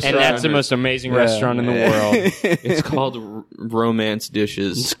best restaurant. And that's the most amazing restaurant in the world. It's called Romance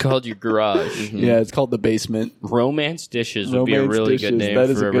Dishes. It's called your garage. Yeah, it's called the basement. Romance Dishes would be a Romance really dishes. good name That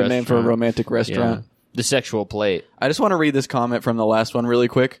is for a good name for a restaurant. romantic Yeah. restaurant. The sexual plate. I just want to read this comment from the last one really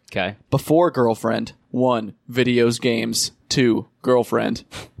quick. Okay. Before girlfriend, 1. Videos, games. 2. Girlfriend.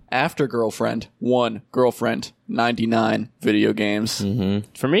 After girlfriend, 1. Girlfriend. 99. Video games.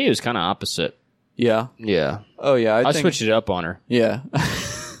 For me, it was kind of opposite. Yeah. Yeah. Oh, yeah. I think, switched it up on her. Yeah.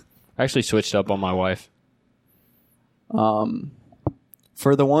 I actually switched up on my wife.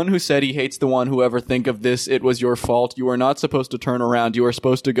 For the one who said he hates the one who ever think of this, it was your fault. You are not supposed to turn around. You are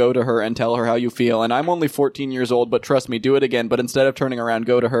supposed to go to her and tell her how you feel. And I'm only 14 years old, but trust me, do it again. But instead of turning around,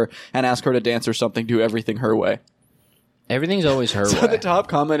 go to her and ask her to dance or something. Do everything her way. Everything's always her So way. the top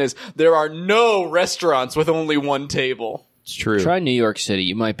comment is, there are no restaurants with only one table. It's true. Try New York City.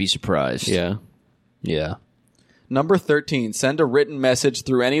 You might be surprised. Yeah. Yeah. Number 13, send a written message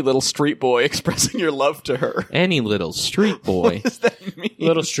through any little street boy expressing your love to her. Any little street boy. What does that mean?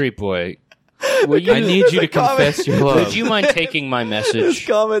 Little street boy. Would you, I need you to a comment. confess your love. would you mind taking my This message?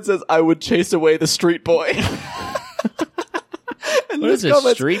 comment says, I would chase away the street boy. And What is this a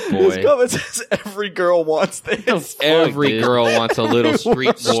comment- street This boy? comment says, every girl wants this. Every dude. girl wants a little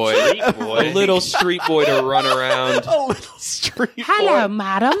street boy. Street boy. A little street boy to run around. A little street Hello, boy.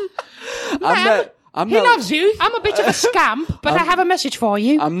 madam. I'm He not, loves you. I'm a bit of a scamp, but I have a message for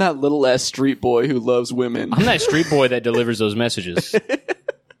you. I'm that little S street boy who loves women. I'm that street boy that delivers those messages.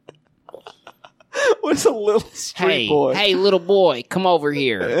 What's a little street boy? Hey, little boy, come over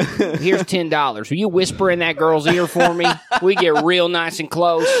here. Here's $10. Will you whisper in that girl's ear for me? We get real nice and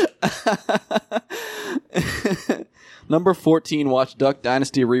close. Number 14, watch Duck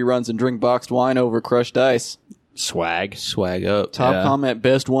Dynasty reruns and drink boxed wine over crushed ice. Swag. Swag up. Top Yeah. comment,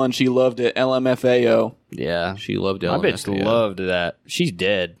 best one, she loved it, LMFAO. Yeah. She loved My LMFAO. bitch loved that. She's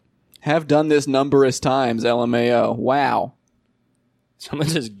dead. Have done this numberless times, LMAO. Wow. Someone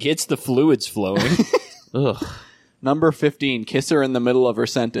just gets the fluids flowing. Ugh. Number 15, kiss her in the middle of her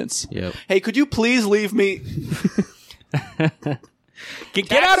sentence. Yep. Hey, could you please leave me?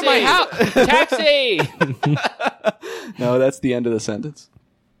 Get out of my house! Taxi! No, that's the end of the sentence.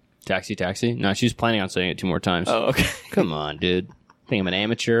 Taxi, taxi. No, she was planning on saying it 2 more times. Oh, okay. Come on, dude. Think I'm an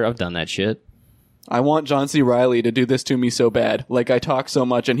amateur? I've done that shit. I want John C. Reilly to do this to me so bad. Like I talk so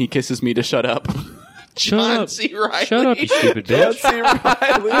much and he kisses me to shut up. Shut up. C. Reilly. Shut up, you stupid John bitch. C.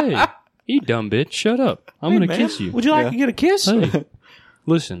 Reilly. Hey, you dumb bitch. Shut up. I'm going to kiss you. Would you like to get a kiss? Hey,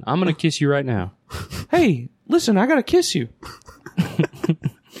 listen, I'm going to kiss you right now. Hey, listen, I gotta kiss you.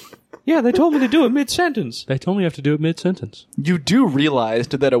 Yeah, they told me to do it mid-sentence. They told me I have to do it mid-sentence. You do realize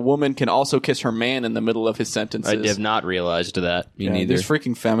that a woman can also kiss her man in the middle of his sentences. I have not realized that. Me Yeah, neither. these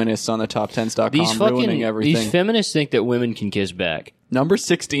freaking feminists on the top10s.com These ruining fucking everything. these feminists think that women can kiss back. Number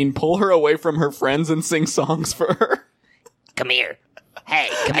 16, pull her away from her friends and sing songs for her. Come here. Hey,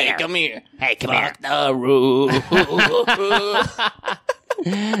 come here. Come here. Hey, come here. The rule.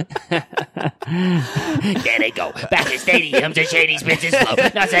 There they go. Back to stadiums and Shady's business flow.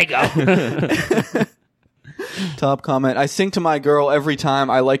 Now they go. Top comment, I sing to my girl every time.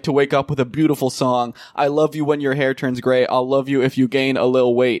 I like to wake up with a beautiful song. I love you when your hair turns gray. I'll love you if you gain a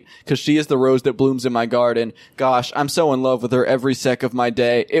little weight. Cause she is the rose that blooms in my garden. Gosh, I'm so in love with her every sec of my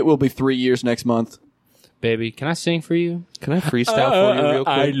day. It will be 3 years next month. baby, can I sing for you? Can I freestyle for you real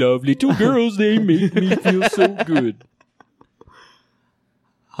quick? I love little girls. They make me feel so good.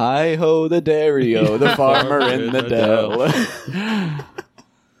 Hi ho the dairy-o, the farmer in the dell.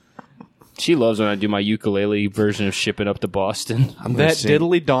 She loves when I do my ukulele version of Shipping Up to Boston. That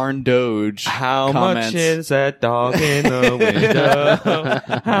diddly darn Doge. How comments. much is that dog in the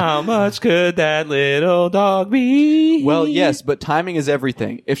window? How much could that little dog be? Well, yes, but timing is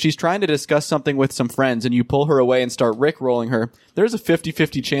everything. If she's trying to discuss something with some friends and you pull her away and start rickrolling her, there's a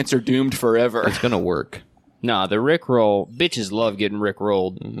 50-50 chance you're doomed forever. It's gonna work. Nah, the Rickroll. Bitches love getting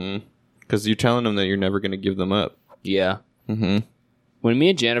Rickrolled. Because you're telling them that you're never gonna give them up. Yeah. Mm-hmm. When me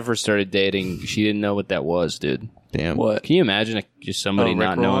and Jennifer started dating, she didn't know what that was, dude. Damn. What? Can you imagine just somebody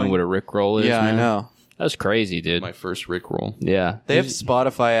not Rickrolling? knowing what a Rickroll is? Yeah, I man? know. That was crazy, dude. My first Rickroll. Yeah. They have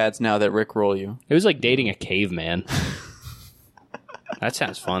Spotify ads now that rickroll you. It was like dating a caveman. That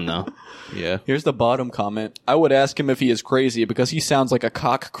sounds fun, though. Yeah. Here's the bottom comment. I would ask him if he is crazy because he sounds like a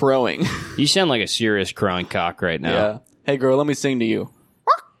cock crowing. You sound like a serious crowing cock right now. Yeah. Hey, girl, let me sing to you.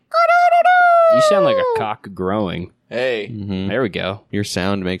 You sound like a cock growing. Hey. There we go. Your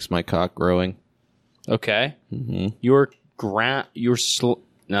sound makes my cock growing. Okay. Mm-hmm.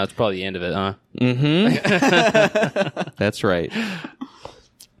 No, it's probably the end of it, huh? That's right.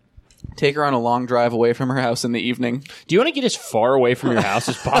 Take her on a long drive away from her house in the evening. Do you want to get as far away from your house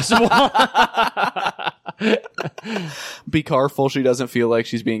as possible? Be careful she doesn't feel like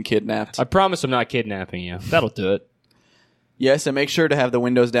she's being kidnapped. I promise I'm not kidnapping you. That'll do it. Yes, and make sure to have the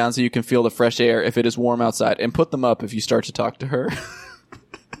windows down so you can feel the fresh air if it is warm outside, and put them up if you start to talk to her.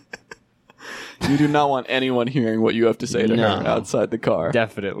 You do not want anyone hearing what you have to say to her outside the car.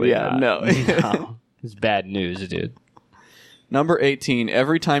 Definitely Yeah, not. no. No. It's bad news, dude. Number 18.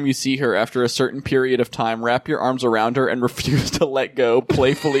 Every time you see her after a certain period of time, wrap your arms around her and refuse to let go,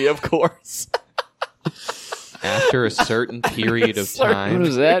 playfully, of course. After a certain period of time. What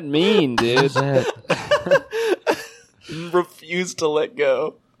does that mean, dude? Refuse to let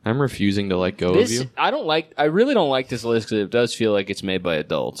go. I'm refusing to let go of you. I really don't like this list because it does feel like it's made by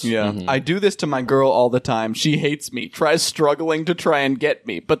adults. Yeah. I do this to my girl all the time. She hates me, tries struggling to try and get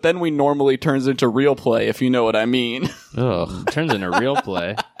me, but then we normally turns into real play, if you know what I mean. Ugh. Turns into real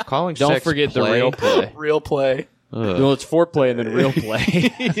play. Calling Don't sex forget play. the real play. Real play. Well, it's foreplay and then real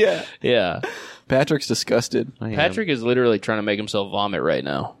play. Yeah. Yeah. Patrick's disgusted. I am. Patrick is literally trying to make himself vomit right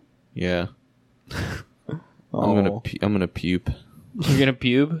now. Yeah. Oh. I'm gonna puke. You're gonna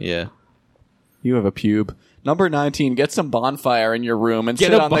pube? Yeah. You have a pube. Number 19, get some bonfire in your room and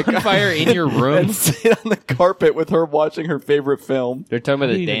sit on the in your room. and sit on the carpet with her watching her favorite film. They're talking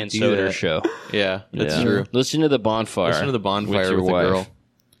about the You Dan didn't do Soder that. show. Yeah, that's Yeah. true. Listen to the bonfire. Listen to the bonfire your with a wife. girl.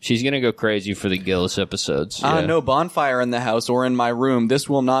 She's gonna go crazy for the Gillis episodes. No bonfire in the house or in my room. This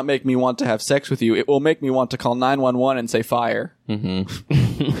will not make me want to have sex with you. It will make me want to call 911 and say fire. Mm-hmm.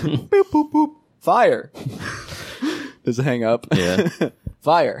 Boop, boop, boop. Fire. Does it hang up? Yeah.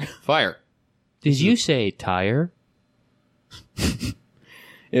 Fire. Fire. Did you say tire?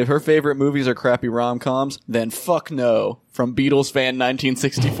 If her favorite movies are crappy rom-coms, then fuck no. From Beatles fan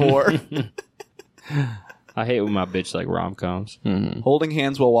 1964. I hate when my bitch like rom-coms. Holding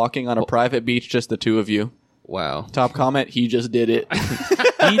hands while walking on a private beach, just the two of you. Wow. Top comment, he just did it.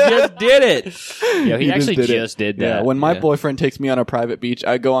 He just did it. Yeah, he actually just did that. Yeah, when my boyfriend takes me on a private beach,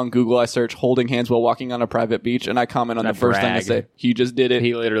 I go on Google, I search holding hands while walking on a private beach, and I comment on I the first thing I brag. say. He just did it.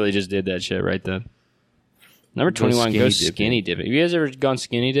 He literally just did that shit right then. Number 21, go skinny dipping. Have you guys ever gone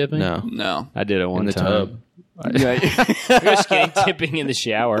skinny dipping? No. No. I did it one In the time. tub. Yeah. I go skinny dipping in the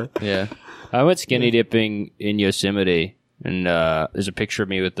shower. Yeah. I went skinny dipping in Yosemite, and there's a picture of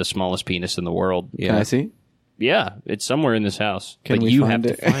me with the smallest penis in the world. Yeah. Can I see? Yeah, it's somewhere in this house. Can but we you find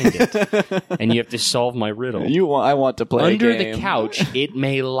have to find it, and you have to solve my riddle. I want to play Under a game. the couch, it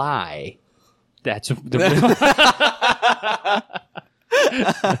may lie. That's the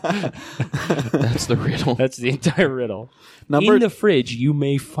That's the riddle. That's the entire riddle. Number- In the fridge, you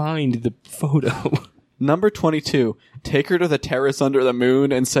may find the photo. Number 22. Take her to the terrace under the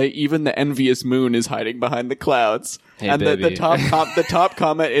moon and say even the envious moon is hiding behind the clouds. Hey, and the baby. top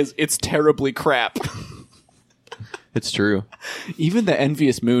comment is it's terribly crap. It's true. Even the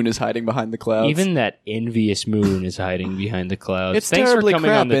envious moon is hiding behind the clouds. Even that envious moon is hiding behind the clouds. It's Thanks for terribly coming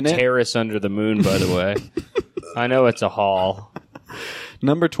crap, on the innit? terrace under the moon, by the way. I know it's a haul.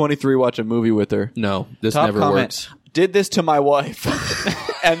 Number 23. Watch a movie with her. No, this Top never comment. works. Did this to my wife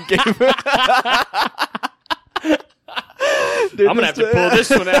and gave her. I'm gonna have to pull this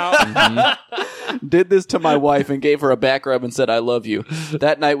one out. Did this to my wife and gave her a back rub and said, I love you.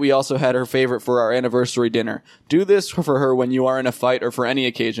 That night, we also had her favorite for our anniversary dinner. Do this for her when you are in a fight or for any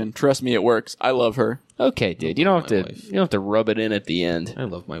occasion. Trust me, it works. I love her. Okay, dude. You don't have to rub it in at the end. I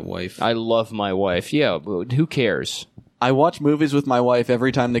love my wife. I love my wife. Yeah, but who cares? I watch movies with my wife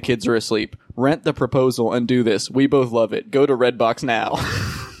every time the kids are asleep. Rent The Proposal and do this. We both love it. Go to Redbox now.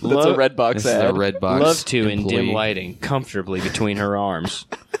 That's a Redbox This is ad. a Redbox. Love to in employee. dim lighting, comfortably between her arms.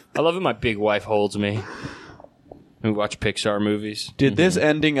 I love it. My big wife holds me. We watch Pixar movies. Did this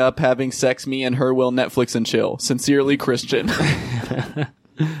ending up having sex me and her will Netflix and chill? Sincerely, Christian.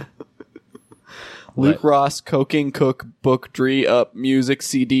 Luke Ross, Coking Cook, Book Dree Up, Music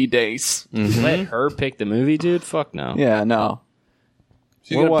CD Days. Let her pick the movie, dude. Fuck no. Yeah, no.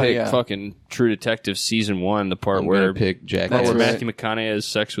 She's gonna Well, pick yeah. fucking True Detective season 1, the part I'm where gonna pick Jack. where That's Matthew McConaughey has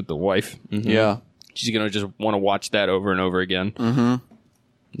sex with the wife. Yeah. She's gonna just want to watch that over and over again.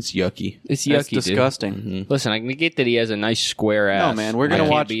 It's yucky. It's That's yucky, dude. disgusting. Listen, I can get that he has a nice square ass. No, man, we're I gonna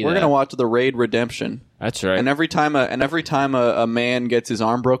can't watch. be We're that. gonna watch The Raid Redemption. That's right. And every time a man gets his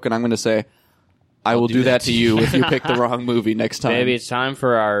arm broken, I'm gonna say, I will do that to you if you pick the wrong movie next time. Baby, it's time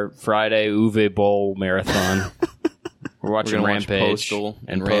for our Friday Uwe Boll marathon. We're watching We're gonna watch Rampage Postal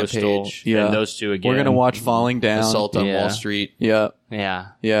and and Postal, Rampage. Yeah. and those two again. We're gonna watch Falling Down. Assault on Yeah. Wall Street. Yeah, yeah,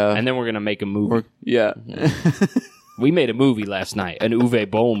 yeah. and then we're gonna make a movie. Yeah. We made a movie last night, an Uwe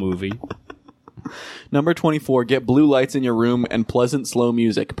Boll movie. Number 24. Get blue lights in your room and pleasant slow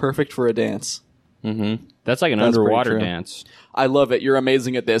music. Perfect for a dance. That's like an That's pretty underwater true. dance. I love it. You're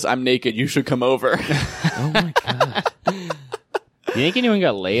amazing at this. I'm naked. You should come over. You think anyone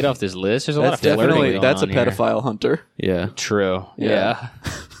got laid off this list? There's a lot of That's flirting definitely going that's a on here. pedophile hunter. Yeah. True. Yeah.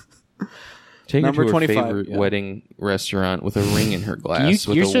 Take Number her to her 25, favorite yeah. wedding restaurant with a ring in her glass.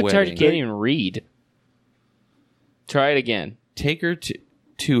 You're with a so tired you wedding. can't even read. Try it again. Take her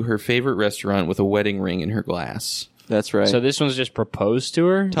to her favorite restaurant with a wedding ring in her glass. That's right. So this one's just proposed to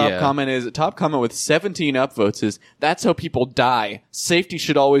her? Top Yeah. comment with 17 upvotes is, that's how people die. Safety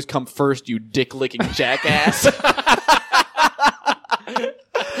should always come first, you dick licking jackass.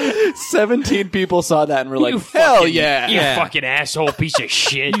 17 people saw that and were like, hell yeah. You fucking asshole piece of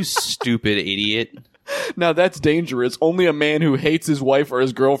shit. You stupid idiot. Now that's dangerous. Only a man who hates his wife or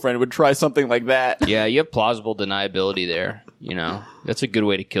his girlfriend would try something like that. Yeah, you have plausible deniability there. You know, that's a good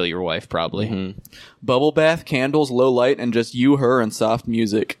way to kill your wife, probably. Bubble bath, candles, low light, and just you, her, and soft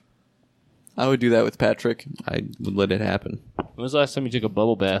music. I would do that with Patrick. I would let it happen. When was the last time you took a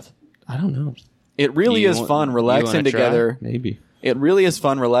bubble bath? I don't know. It really You is want- fun you relaxing wanna try? together. Maybe. It really is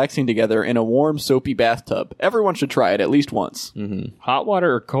fun relaxing together in a warm, soapy bathtub. Everyone should try it at least once. Hot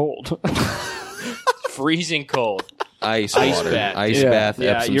water or cold? Freezing cold. Ice Ice water. bath. Ice Yeah. bath.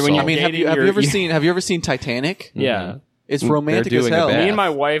 Yeah, Epsom you're- when you salt. I mean, have you Dating your- have you ever seen Titanic? Yeah. It's romantic as doing a hell. bath. Me and my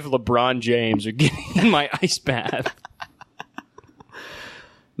wife, LeBron James, are getting in my ice bath.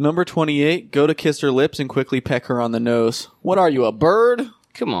 Number 28, go to kiss her lips and quickly peck her on the nose. What are you, a bird?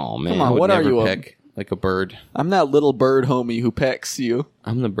 Come on, man. Come on, Would what are never you, a- peck like a bird. I'm that little bird homie who pecks you.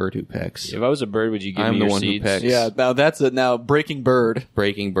 I'm the bird who pecks. If I was a bird, would you give I'm me the your one who seeds? pecks. Yeah, now that's it. Now, Breaking Bird.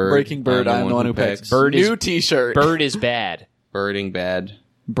 Breaking bird. Breaking Bird, I'm the one who pecks. Bird is- New t-shirt. Bird is bad. Birding bad.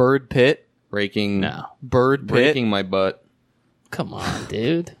 Bird Pit. Breaking. No. Bird Pit. Breaking my butt. Come on,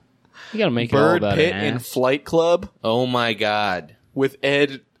 dude. You gotta make it all Bird about Pit an in ass. Flight Club Oh my god. with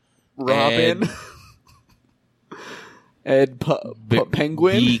Ed Robin. Ed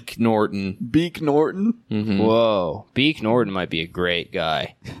Penguin. Beak Norton. Beak Norton. Whoa. Beak Norton might be a great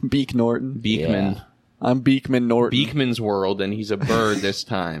guy. Beak Norton. Beekman. Yeah. I'm Beekman Norton. Beekman's World, and he's a bird this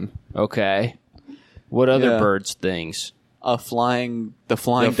time. Okay. What other Yeah. birds things? The Flying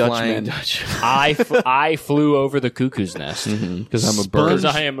Dutchman. I flew over the cuckoo's nest. Because I'm a bird. Because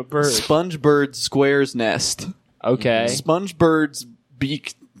I am a bird. Spongebird Square's nest. Okay. Spongebird's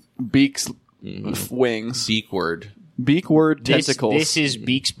beaks wings. Beak word. Beakward This tentacles. is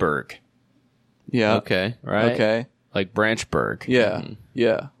Beaksburg, Yeah. Okay. right? Okay. Like Branchburg. Yeah.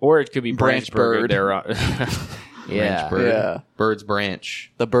 Yeah. Or it could be Branchbird. Branchburg. They're on. Yeah. Bird. Yeah. Bird's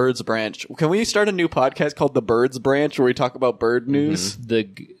branch. The Birds Branch. Can we start a new podcast called The Birds Branch where we talk about bird news? The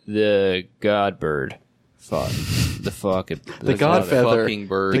Godbird. Fuck. The fuck. The Godfeather. Fucking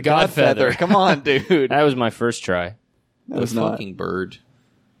bird. The Godfeather. Come on, dude. That was my first try. That the was not fucking bird.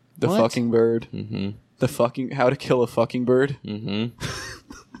 the What? fucking bird. Mm-hmm. The fucking How to Kill a Fucking Bird. Mm-hmm.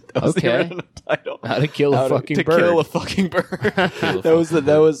 That was the Okay. original title. How to kill a fucking to bird. kill a fucking bird. that was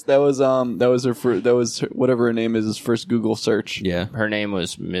her whatever her name is, his first Google search. Yeah. Her name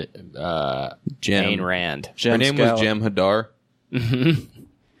was Gem. Ayn Rand. Jem Her name Scout. was Jem Hadar.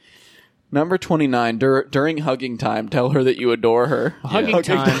 Number 29, during hugging time, tell her that you adore her. Hugging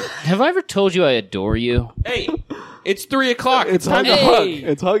time. Have I ever told you I adore you? Hey, it's 3:00. It's time to hug.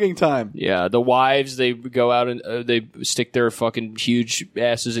 It's hugging time. Yeah, the wives, they go out and they stick their fucking huge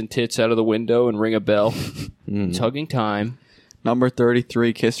asses and tits out of the window and ring a bell. It's hugging time. Number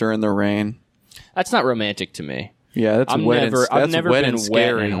 33, kiss her in the rain. That's not romantic to me. Yeah, that's I've wet. never wet been and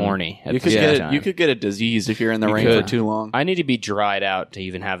scary. wet and horny. At You the could same time. you could get a disease if you're in the rain could. for too long. I need to be dried out to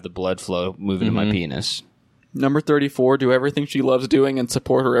even have the blood flow moving to my penis. Number 34, do everything she loves doing and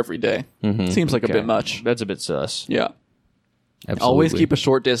support her every day. Seems like a bit much. That's a bit sus. Yeah. Absolutely. Always keep a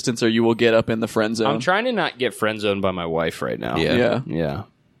short distance or you will get up in the friend zone. I'm trying to not get friend zoned by my wife right now. Yeah. Yeah.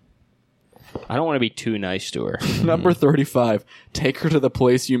 I don't want to be too nice to her. Number 35, take her to the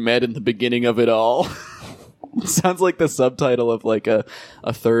place you met in the beginning of it all. Sounds like the subtitle of like a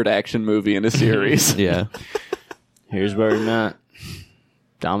third action movie in a series. Yeah. Here's where we're met.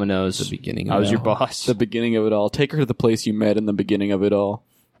 Domino's. The beginning I of was it your all. boss. The beginning of it all. Take her to the place you met in the beginning of it all.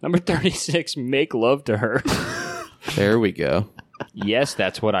 Number 36, make love to her. There we go. Yes,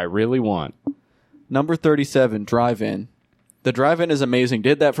 that's what I really want. Number 37, drive-in. The drive-in is amazing.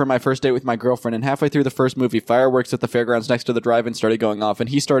 Did that for my first date with my girlfriend, and halfway through the first movie, fireworks at the fairgrounds next to the drive-in started going off, and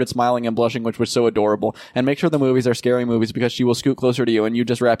he started smiling and blushing, which was so adorable. And make sure the movies are scary movies because she will scoot closer to you, and you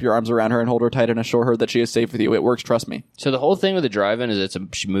just wrap your arms around her and hold her tight and assure her that she is safe with you. It works, trust me. So the whole thing with the drive-in is it's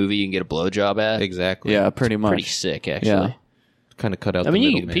a movie you can get a blowjob at. Exactly. Yeah, pretty much. Pretty sick, actually. Yeah. Kind of cut out I mean, the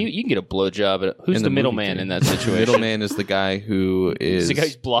you middleman. can get a blowjob at... Who's In the the middleman movie in that The situation? middleman is the guy who is... The guy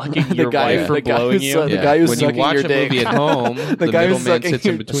who's blocking your wife from blowing who's, you. the guy who's when sucking you watch your a dick. movie at home, the guy who's middleman sucking sits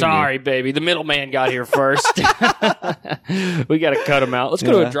in your- between Sorry, baby. The middleman got here first. We got to cut him out. Let's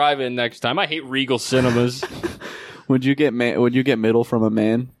go to Yeah. a drive-in next time. I hate Regal Cinemas. Would you get middle from a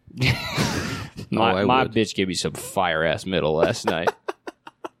man? My I would. bitch gave me some fire-ass middle last night.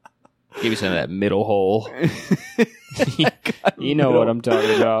 Give me some of that middle hole. You know what I'm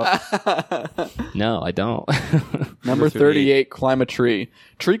talking about. No, I don't. Number 38, climb a tree.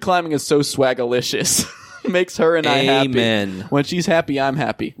 Tree climbing is so swagalicious. Makes her and I happy. Amen. When she's happy, I'm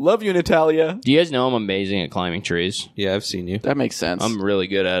happy. Love you, Natalia. Do you guys know I'm amazing at climbing trees? Yeah, I've seen you. That makes sense. I'm really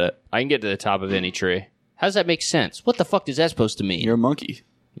good at it. I can get to the top of any tree. How does that make sense? What the fuck is that supposed to mean? You're a monkey.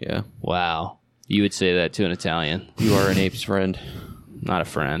 Yeah. Wow. You would say that to an Italian. You are an ape's friend. Not a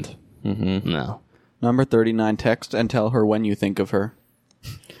friend. Mm-hmm. No. Number 39, text and tell her when you think of her.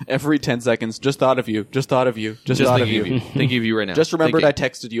 Every 10 seconds, just thought of you, just thought of you, just thought of you. Thinking of you right now. Just remembered I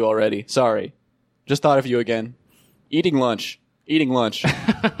Thinking. texted you already. Sorry. Just thought of you again. Eating lunch.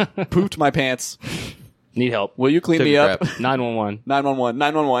 Pooped my pants. Need help. Will you clean Took me a up? crap. 911.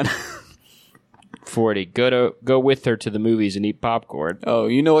 911. 40. Go with her to the movies and eat popcorn. Oh,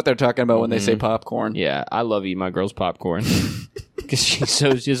 you know what they're talking about when they say popcorn. Yeah, I love eating my girl's popcorn. Because she has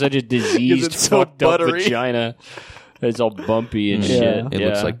such a diseased, it's so fucked up buttery. vagina. It's all bumpy and shit. It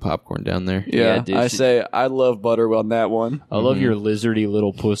looks like popcorn down there. Yeah, dude, I she- say I love butter on that one. I love your lizardy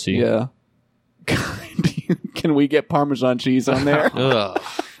little pussy. Yeah. Can we get Parmesan cheese on there? Ugh.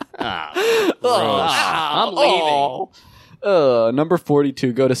 I'm leaving. Number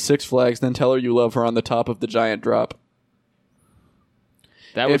 42, go to Six Flags, then tell her you love her on the top of the giant drop.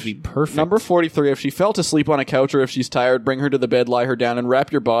 That would be perfect. Number 43, if she fell to sleep on a couch or if she's tired, bring her to the bed, lie her down, and wrap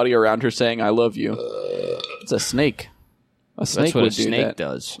your body around her saying, I love you. It's a snake. A snake That's what would a do snake that.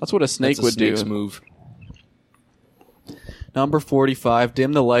 does. That's what a snake That's a would snake's do. move. Number 45,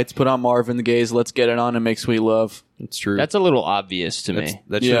 dim the lights, put on Marvin Gaye's Let's Get It On and Make Sweet Love. It's true. That's a little obvious to me.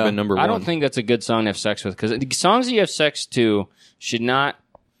 That should Yeah. have been number one. I don't think that's a good song to have sex with because songs that you have sex to should not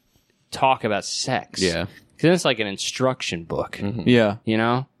talk about sex. Yeah. Because it's like an instruction book. Yeah. You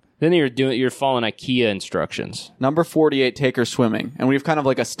know? Then you're following IKEA instructions. Number 48, take her swimming. And we have kind of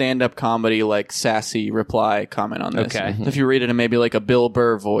like a stand-up comedy, like sassy reply comment on this. Okay. If you read it in maybe like a Bill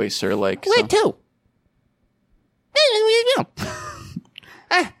Burr voice or like... some- too.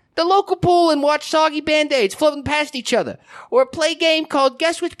 The local pool and watch soggy Band-Aids floating past each other. Or play a game called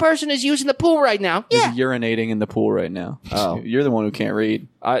Guess Which Person is Using the Pool Right Now. He's Yeah. urinating in the pool right now. Oh. You're the one who can't read.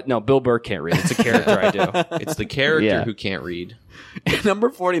 No, Bill Burr can't read. It's a character I do. It's the character Yeah. who can't read. Number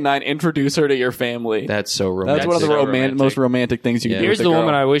 49, introduce her to your family. That's so That's romantic. one of the so romantic. most romantic things you can do Here's with the a girl.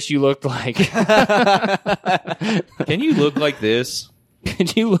 woman I wish you looked like. Can you look like this?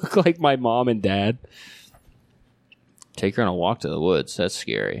 Could you look like my mom and dad? Take her on a walk to the woods. That's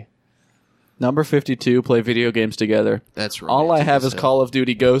scary. Number 52, play video games together. That's All I romantic have as is hell. Call of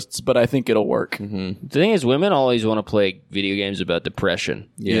Duty Ghosts, but I think it'll work. The thing is, women always want to play video games about depression.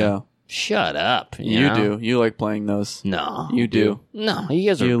 Yeah. Shut up. You know? do. You like playing those. No. You do. No, you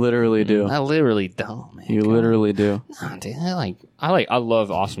guys are. You literally do. I literally don't, man. You literally do. No, dude, I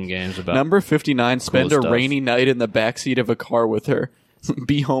love awesome games about. Number 59, spend a stuff. rainy night in the backseat of a car with her.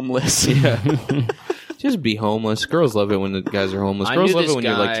 Be homeless. Just be homeless. Girls love it when the guys are homeless. I Girls knew love this it when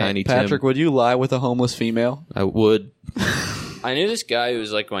you're like guy- Tiny Patrick, Tim. would you lie with a homeless female? I would. I knew this guy who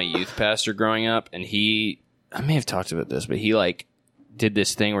was like my youth pastor growing up, and I may have talked about this, but he like did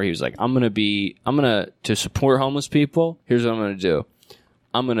this thing where he was like, to support homeless people, here's what I'm going to do.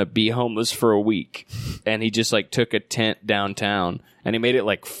 I'm going to be homeless for a week. And he just like took a tent downtown and he made it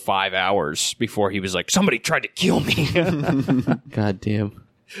like 5 hours before he was like, somebody tried to kill me. God damn.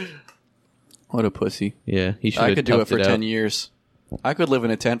 What a pussy. Yeah, he should. I could do it for 10 years. I could live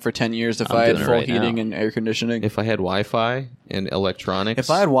in a tent for 10 years if I had doing it full right heating now. and air conditioning. If I had Wi-Fi and electronics, If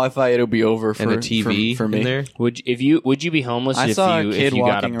I had Wi-Fi, it'll be over for and a TV for me. in there, would you be homeless I if saw a you kid got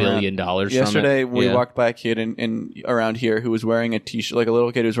walking $1 billion around. from Yesterday, it? we Yeah. walked by a kid in around here who was wearing a t-shirt, like a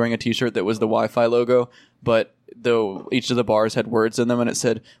little kid who was wearing a t-shirt that was the Wi-Fi logo, but each of the bars had words in them, and it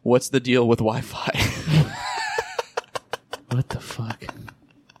said, "What's the deal with Wi-Fi?" what the fuck?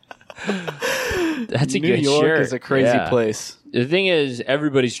 That's a New good York shirt. is a crazy Yeah. place. The thing is,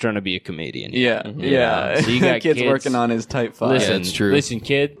 everybody's trying to be a comedian. Yeah, yeah. So you got kids kids- working on his type 5. Listen, it's true. Listen,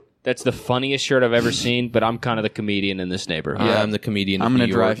 kid, that's the funniest shirt I've ever seen, but I'm kind of the comedian in this neighborhood. I'm the comedian. I'm going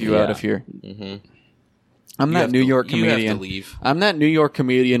to drive you out of here. I'm that New York comedian. You have to leave. I'm that New York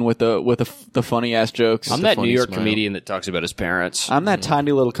comedian with the funny ass jokes. I'm that New funny York smile. comedian that talks about his parents. I'm that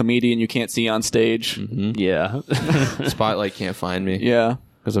tiny little comedian you can't see on stage. Yeah. Spotlight can't find me Yeah.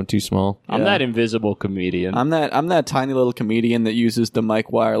 because I'm too small. I'm that invisible comedian. I'm that tiny little comedian that uses the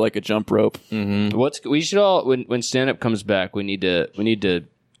mic wire like a jump rope. We should all when stand up comes back, we need to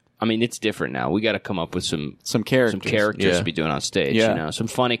I mean, it's different now. We got to come up with some characters Yeah. to be doing on stage, Yeah. you know. Some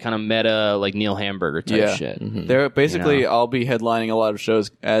funny kind of meta like Neil Hamburger type Yeah. shit. There basically You know. I'll be headlining a lot of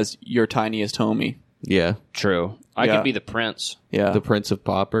shows as your tiniest homie. Yeah, True. I Yeah. could be the prince. Yeah. the Prince of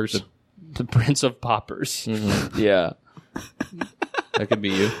Poppers. The prince of poppers. Yeah. That could be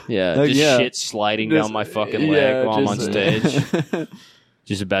you. Yeah, just yeah. shit sliding Just- down my fucking leg yeah, while I'm on just- stage.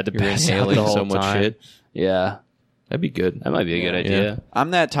 Just about to You're pass out inhaling the whole so much time. shit. Yeah, That'd be good. that might be a good idea.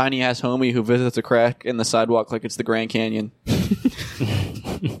 I'm that tiny ass homie who visits a crack in the sidewalk like it's the Grand Canyon.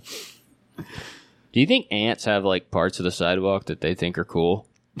 Do you think ants have like parts of the sidewalk that they think are cool?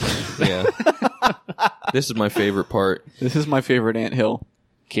 Yeah. This is my favorite part. This is my favorite anthill.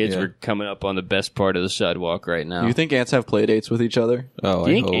 Kids Yeah. are coming up on the best part of the sidewalk right now. Do you think ants have play dates with each other? Oh,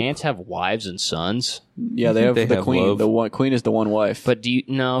 Do you I think hope. ants have wives and sons? Yeah, they have They the have queen. love. The one queen is the one wife. But do you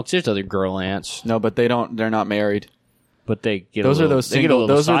no? 'Cause there's other girl ants, no, but they don't. They're not married. but they get Those a are little, those they get a single.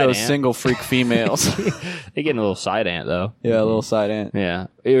 little Those are side those ant. single freak females. They get a little side ant though. Yeah, a little side ant. Yeah,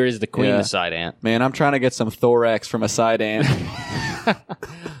 or is the queen Yeah. the side ant? Man, I'm trying to get some thorax from a side ant.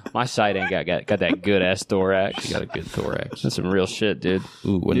 My side ant got that good ass thorax. Got a good thorax. That's some real shit, dude.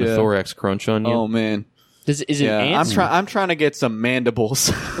 Ooh, when Yeah. the thorax crunch on you. Oh man, Is it yeah. ants? I'm trying to get some mandibles.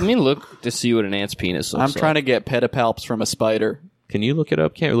 Let me look to see what an ant's penis looks I'm like. trying to get pedipalps from a spider. Can you look it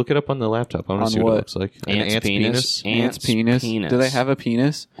up? Can't we look it up on the laptop? I want On to see what what? it looks like. An Ant's penis. Ant's penis. Do they have a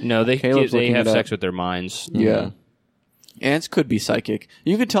penis? No, they Caleb's looking have it up. sex with their minds. Yeah. Ants could be psychic.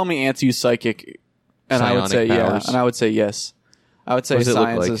 You could tell me ants use psychic, and I would say Psionic powers. yeah, and I would say yes. I would say What does it look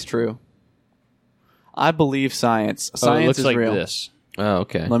science like? is true. I believe science. Oh, it Science looks is like real. this. Oh,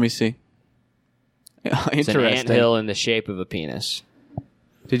 okay. Let me see. It's an Interesting. anthill in the shape of a penis.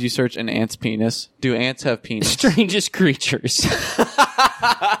 Did you search an ant's penis? Do ants have penis? Strangest creatures.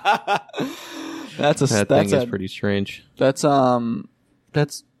 That's a That that's thing a is pretty strange. that's a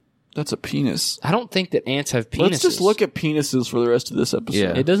penis. I don't think that ants have penises. Let's just look at penises for the rest of this episode.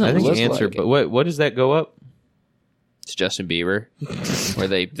 Yeah, It doesn't I think look ants are. like it. But what does that go up? It's Justin Bieber, where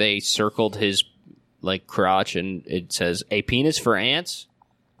they circled his like crotch and it says a penis for ants.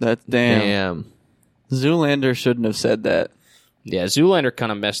 That's damn. Damn. Zoolander shouldn't have said that. Yeah, Zoolander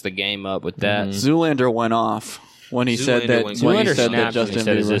kind of messed the game up with that. Zoolander went off when he said Zoolander that. went When he Zoolander said that snapped and he Justin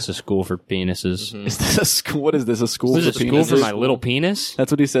said, "Is Bieber. this a school for penises? Is this a school? What is this? A school Was for it a school for penises? my little penis?"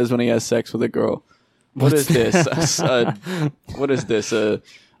 That's what he says when he has sex with a girl. What is this? What is this?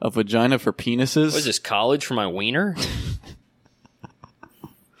 A vagina for penises? What is this, college for my wiener?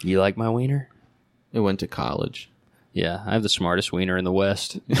 You like my wiener? It went to college. Yeah, I have the smartest wiener in the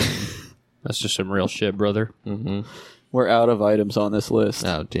West. That's just some real shit, brother. We're out of items on this list.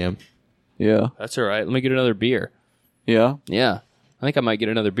 Oh, damn. Yeah. That's all right. Let me get another beer. Yeah. Yeah, I think I might get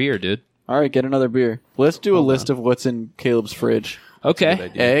another beer, dude. All right, get another beer. Let's do a list of what's in Caleb's fridge.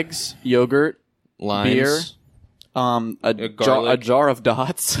 Okay. Eggs, yogurt, Limes. beer, a garlic. jar of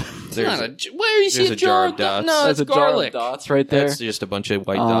dots. Where you see there's a jar of dots. No, There's it's a jar of garlic. dots right there. That's just a bunch of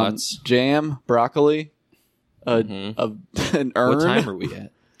white dots. Jam, broccoli, an urn, What time are we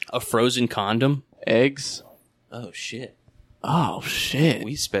at? A frozen condom. eggs. Oh shit! Oh shit!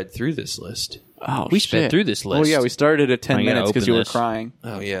 We sped through this list. Oh, We shit. sped through this list. Oh yeah, we started at 10 I gotta minutes because open you were this. crying.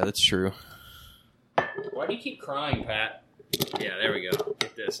 Oh yeah, that's true. Why do you keep crying, Pat? Yeah, there we go.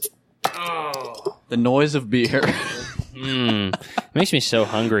 Get this. Oh. The noise of beer. Makes me so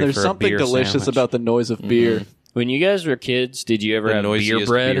hungry There's for a something beer delicious sandwich. about the noise of beer. When you guys were kids, did you ever The have beer noisiest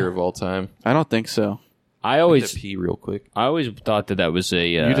bread? beer of all time. I don't think so. I To always pee real quick. thought that was a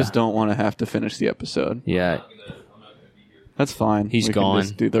You just don't want to have to finish the episode. yeah. That's fine. He's we gone. Can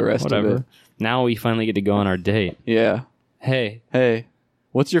just do the rest Whatever. of it. Now we finally get to go on our date. Yeah. Hey, Hey,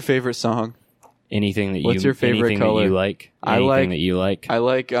 what's your favorite song? anything that What's you your favorite anything color? that you like? I Anything like- that you like. I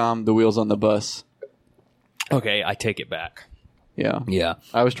like The Wheels on the Bus. Okay, I take it back. Yeah. Yeah.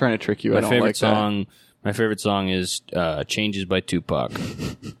 I was trying to trick you. I My don't favorite like song my favorite song is Changes by Tupac.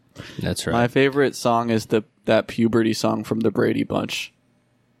 That's that. right. My favorite song is that puberty song from the Brady Bunch.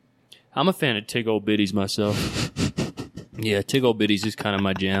 I'm a fan of Tig Old Biddies myself. Yeah, Tig Old Biddies is kind of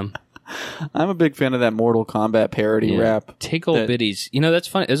my jam. I'm a big fan of that Mortal Kombat parody Yeah. rap. Tig Old that- Biddies. You know, that's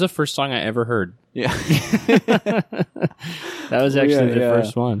funny. It was the first song I ever heard. Yeah. That was actually the Yeah.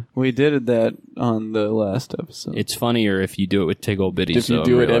 first one. We did that on the last episode. It's funnier if you do it with Tig Old Biddies. If you so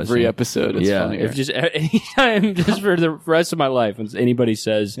do I'm it every realizing. episode, it's yeah, funnier. if just anytime, just for the rest of my life, when anybody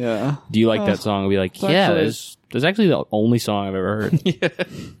says, Yeah. "Do you like that song?" I'll be like, "Yeah, actually- that's actually the only song I've ever heard."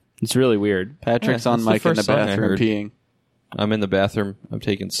 It's really weird. Patrick's Yeah, on that's the mic in the first song I bathroom heard. peeing. I'm in the bathroom. I'm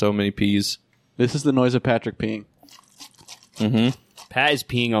taking so many pees. This is the noise of Patrick peeing. Mm-hmm. Pat is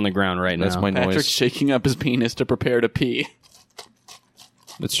peeing on the ground right That's now. my Patrick's noise. shaking up his penis to prepare to pee.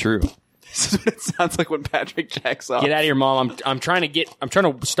 It's true. This is what it sounds like when Patrick jacks off. Get out of here, Mom. I'm trying to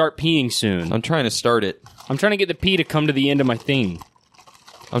start peeing soon. I'm trying to start it. I'm trying to get the pee to come to the end of my thing.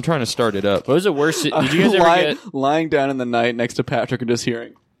 I'm trying to start it up. What was the worst? Did you guys ever lying, get? lying down in the night next to Patrick and just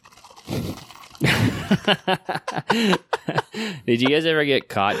hearing. Did you guys ever get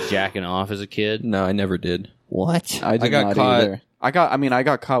caught jacking off as a kid? No, I never did. What? I did got not caught- either. I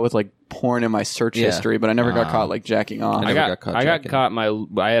got caught with like porn in my search Yeah. history, but I never got caught like jacking off. I got caught I got jacking.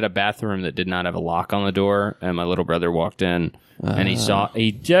 caught. I had a bathroom that did not have a lock on the door, and my little brother walked in, and he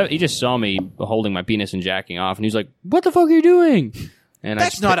just saw me holding my penis and jacking off, and he was like, "What the fuck are you doing?" And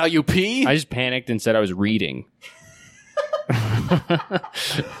That's not how you pee. I just panicked and said I was reading.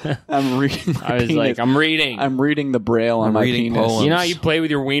 I'm reading. My I was penis. like, "I'm reading." I'm reading the braille on I'm my reading penis. poems. You know how you play with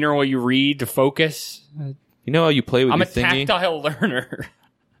your wiener while you read to focus? You know how you play with I'm your a thingy? tactile learner.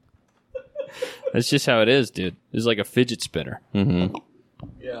 That's just how it is, dude. It's like a fidget spinner.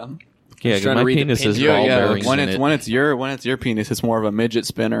 Yeah. Yeah, trying to my read the penis pin- has Yeah, ball yeah. bearings When in it's it. when it's your penis, it's more of a midget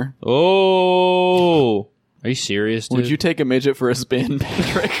spinner. Oh, Are you serious, dude? Would you take a midget for a spin,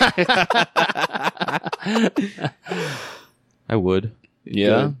 Patrick? I would.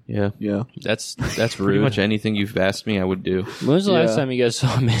 Yeah, Yeah. Yeah. that's Pretty rude. much anything you've asked me, I would do. When was the last Yeah. time you guys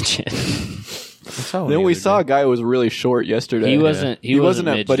saw a midget? Then we saw a guy who was really short yesterday. He wasn't. He wasn't.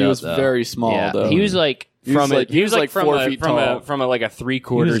 a, but he midged was up, though. very small Yeah. though. He was like He was from a, like- he was like 4 from a, feet from tall. a from a like a He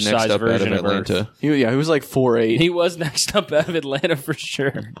 3/4 was next size up out of version of Atlanta. Earth. he was like 4'8". He was next up out of Atlanta for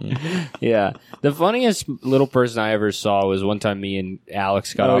sure. Yeah. The funniest little person I ever saw was one time me and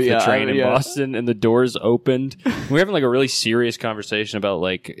Alex got Oh, off yeah, the train in yeah. Boston and the doors opened. We were having like a really serious conversation about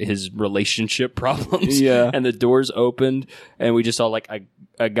like his relationship problems. Yeah. And the doors opened and we just saw like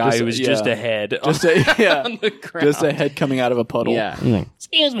a guy Just- who was yeah. just a head Just a yeah, on the ground. just a head coming out of a puddle. Yeah.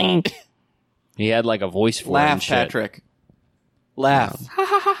 Excuse me. He had like a voice for it and Laugh, shit. Patrick. Laugh. All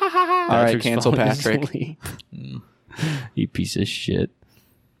right, Patrick's cancel falling Patrick. asleep. You piece of shit.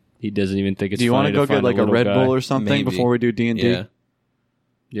 He doesn't even think it's Do you want funny to go get find like a little Red guy. Bull or something Maybe. before we do D&D? Yeah.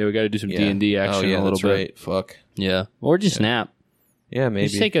 Yeah, we got to do some Yeah. D&D action Oh, yeah, a little that's bit. right. Fuck. Yeah. Or just nap. Yeah, maybe.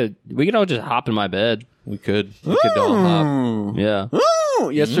 Just take we could all just hop in my bed. We could all hop. Ooh. Yeah. Ooh.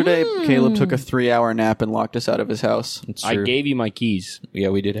 Yesterday, Caleb took a 3-hour nap and locked us out of his house. It's I true. gave you my keys. Yeah,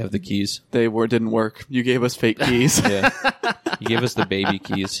 we did have the keys. They didn't work. You gave us fake keys. Yeah. You gave us the baby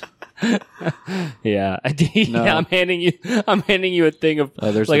keys. Yeah. Yeah, I'm handing you a thing of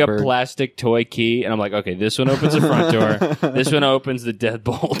Oh, there's like the a bird. plastic toy key and I'm like, "Okay, this one opens the front door. This one opens the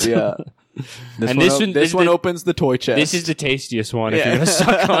deadbolt." Yeah. This And one, this one- this one the- opens the toy chest. This is the tastiest one if Yeah. you're going to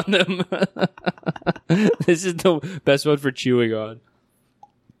suck on them. This is the best one for chewing on.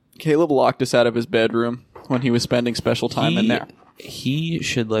 Caleb locked us out of his bedroom when he was spending special time in there. He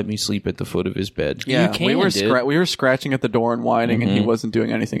should let me sleep at the foot of his bed. You can, we were dude. we were scratching at the door and whining, and he wasn't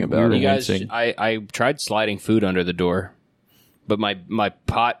doing anything about You it. guys, Insane. I tried sliding food under the door. but my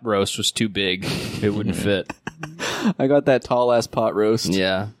pot roast was too big. It wouldn't fit. I got that tall ass pot roast.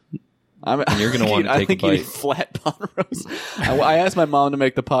 Yeah. you're gonna want to I take a think you need bite. flat pot roast. I asked my mom to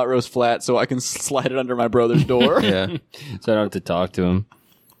make the pot roast flat so I can slide it under my brother's door. Yeah. So I don't have to talk to him.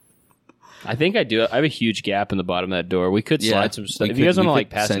 I think I do. I have a huge gap in the bottom of that door. We could slide some stuff. If you guys want to like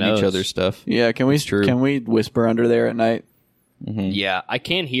pass send notes. each other stuff. Yeah, can we true. can we whisper under there at night? Yeah, I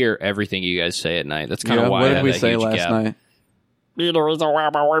can't hear everything you guys say at night. That's kind Yeah, of why what I did have we that say huge last gap. night? We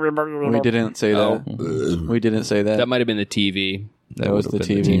didn't say that. We didn't say that. That might have been the TV. That was the would've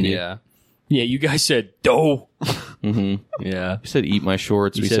been TV. Yeah. Yeah, you guys said dough. Yeah. We said eat my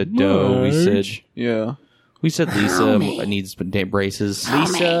shorts. We said said dough. Yeah. We said Lisa needs braces.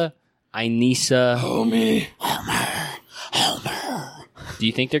 Lisa, Inisa. Homer. Do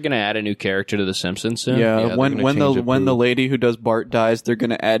you think they're going to add a new character to The Simpsons soon? Yeah, they're when gonna when the change it when the to- lady who does Bart dies, they're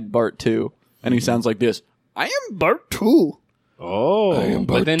gonna add Bart 2, and he sounds like this. I am Bart 2. Oh.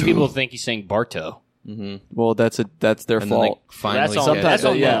 But then people think he's saying Barto. Well, that's their And then they fault. finally That's on- get that's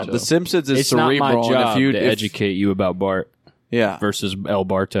on yeah, them. The Simpsons is It's not cerebral. my job and if you to educate you about Bart yeah, versus El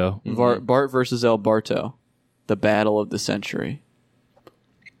Barto. Bart versus El Barto, the battle of the century.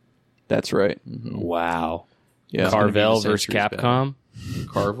 That's right. Wow. Yeah, Carvel the versus century's Capcom.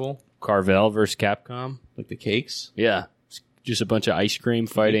 Carvel, Carvel versus Capcom. like the cakes. Yeah. It's just a bunch of ice cream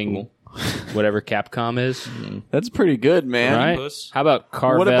fighting whatever Capcom is. that's pretty good, man. Right? Puss. How about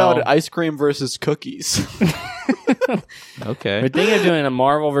Carvel? What about ice cream versus cookies? Okay. We're thinking of doing a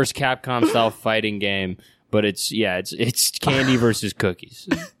Marvel versus Capcom style fighting game, but it's candy versus cookies.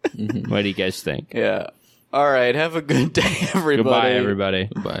 What do you guys think? yeah. All right. Have a good day, everybody. Goodbye, everybody.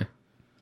 Bye.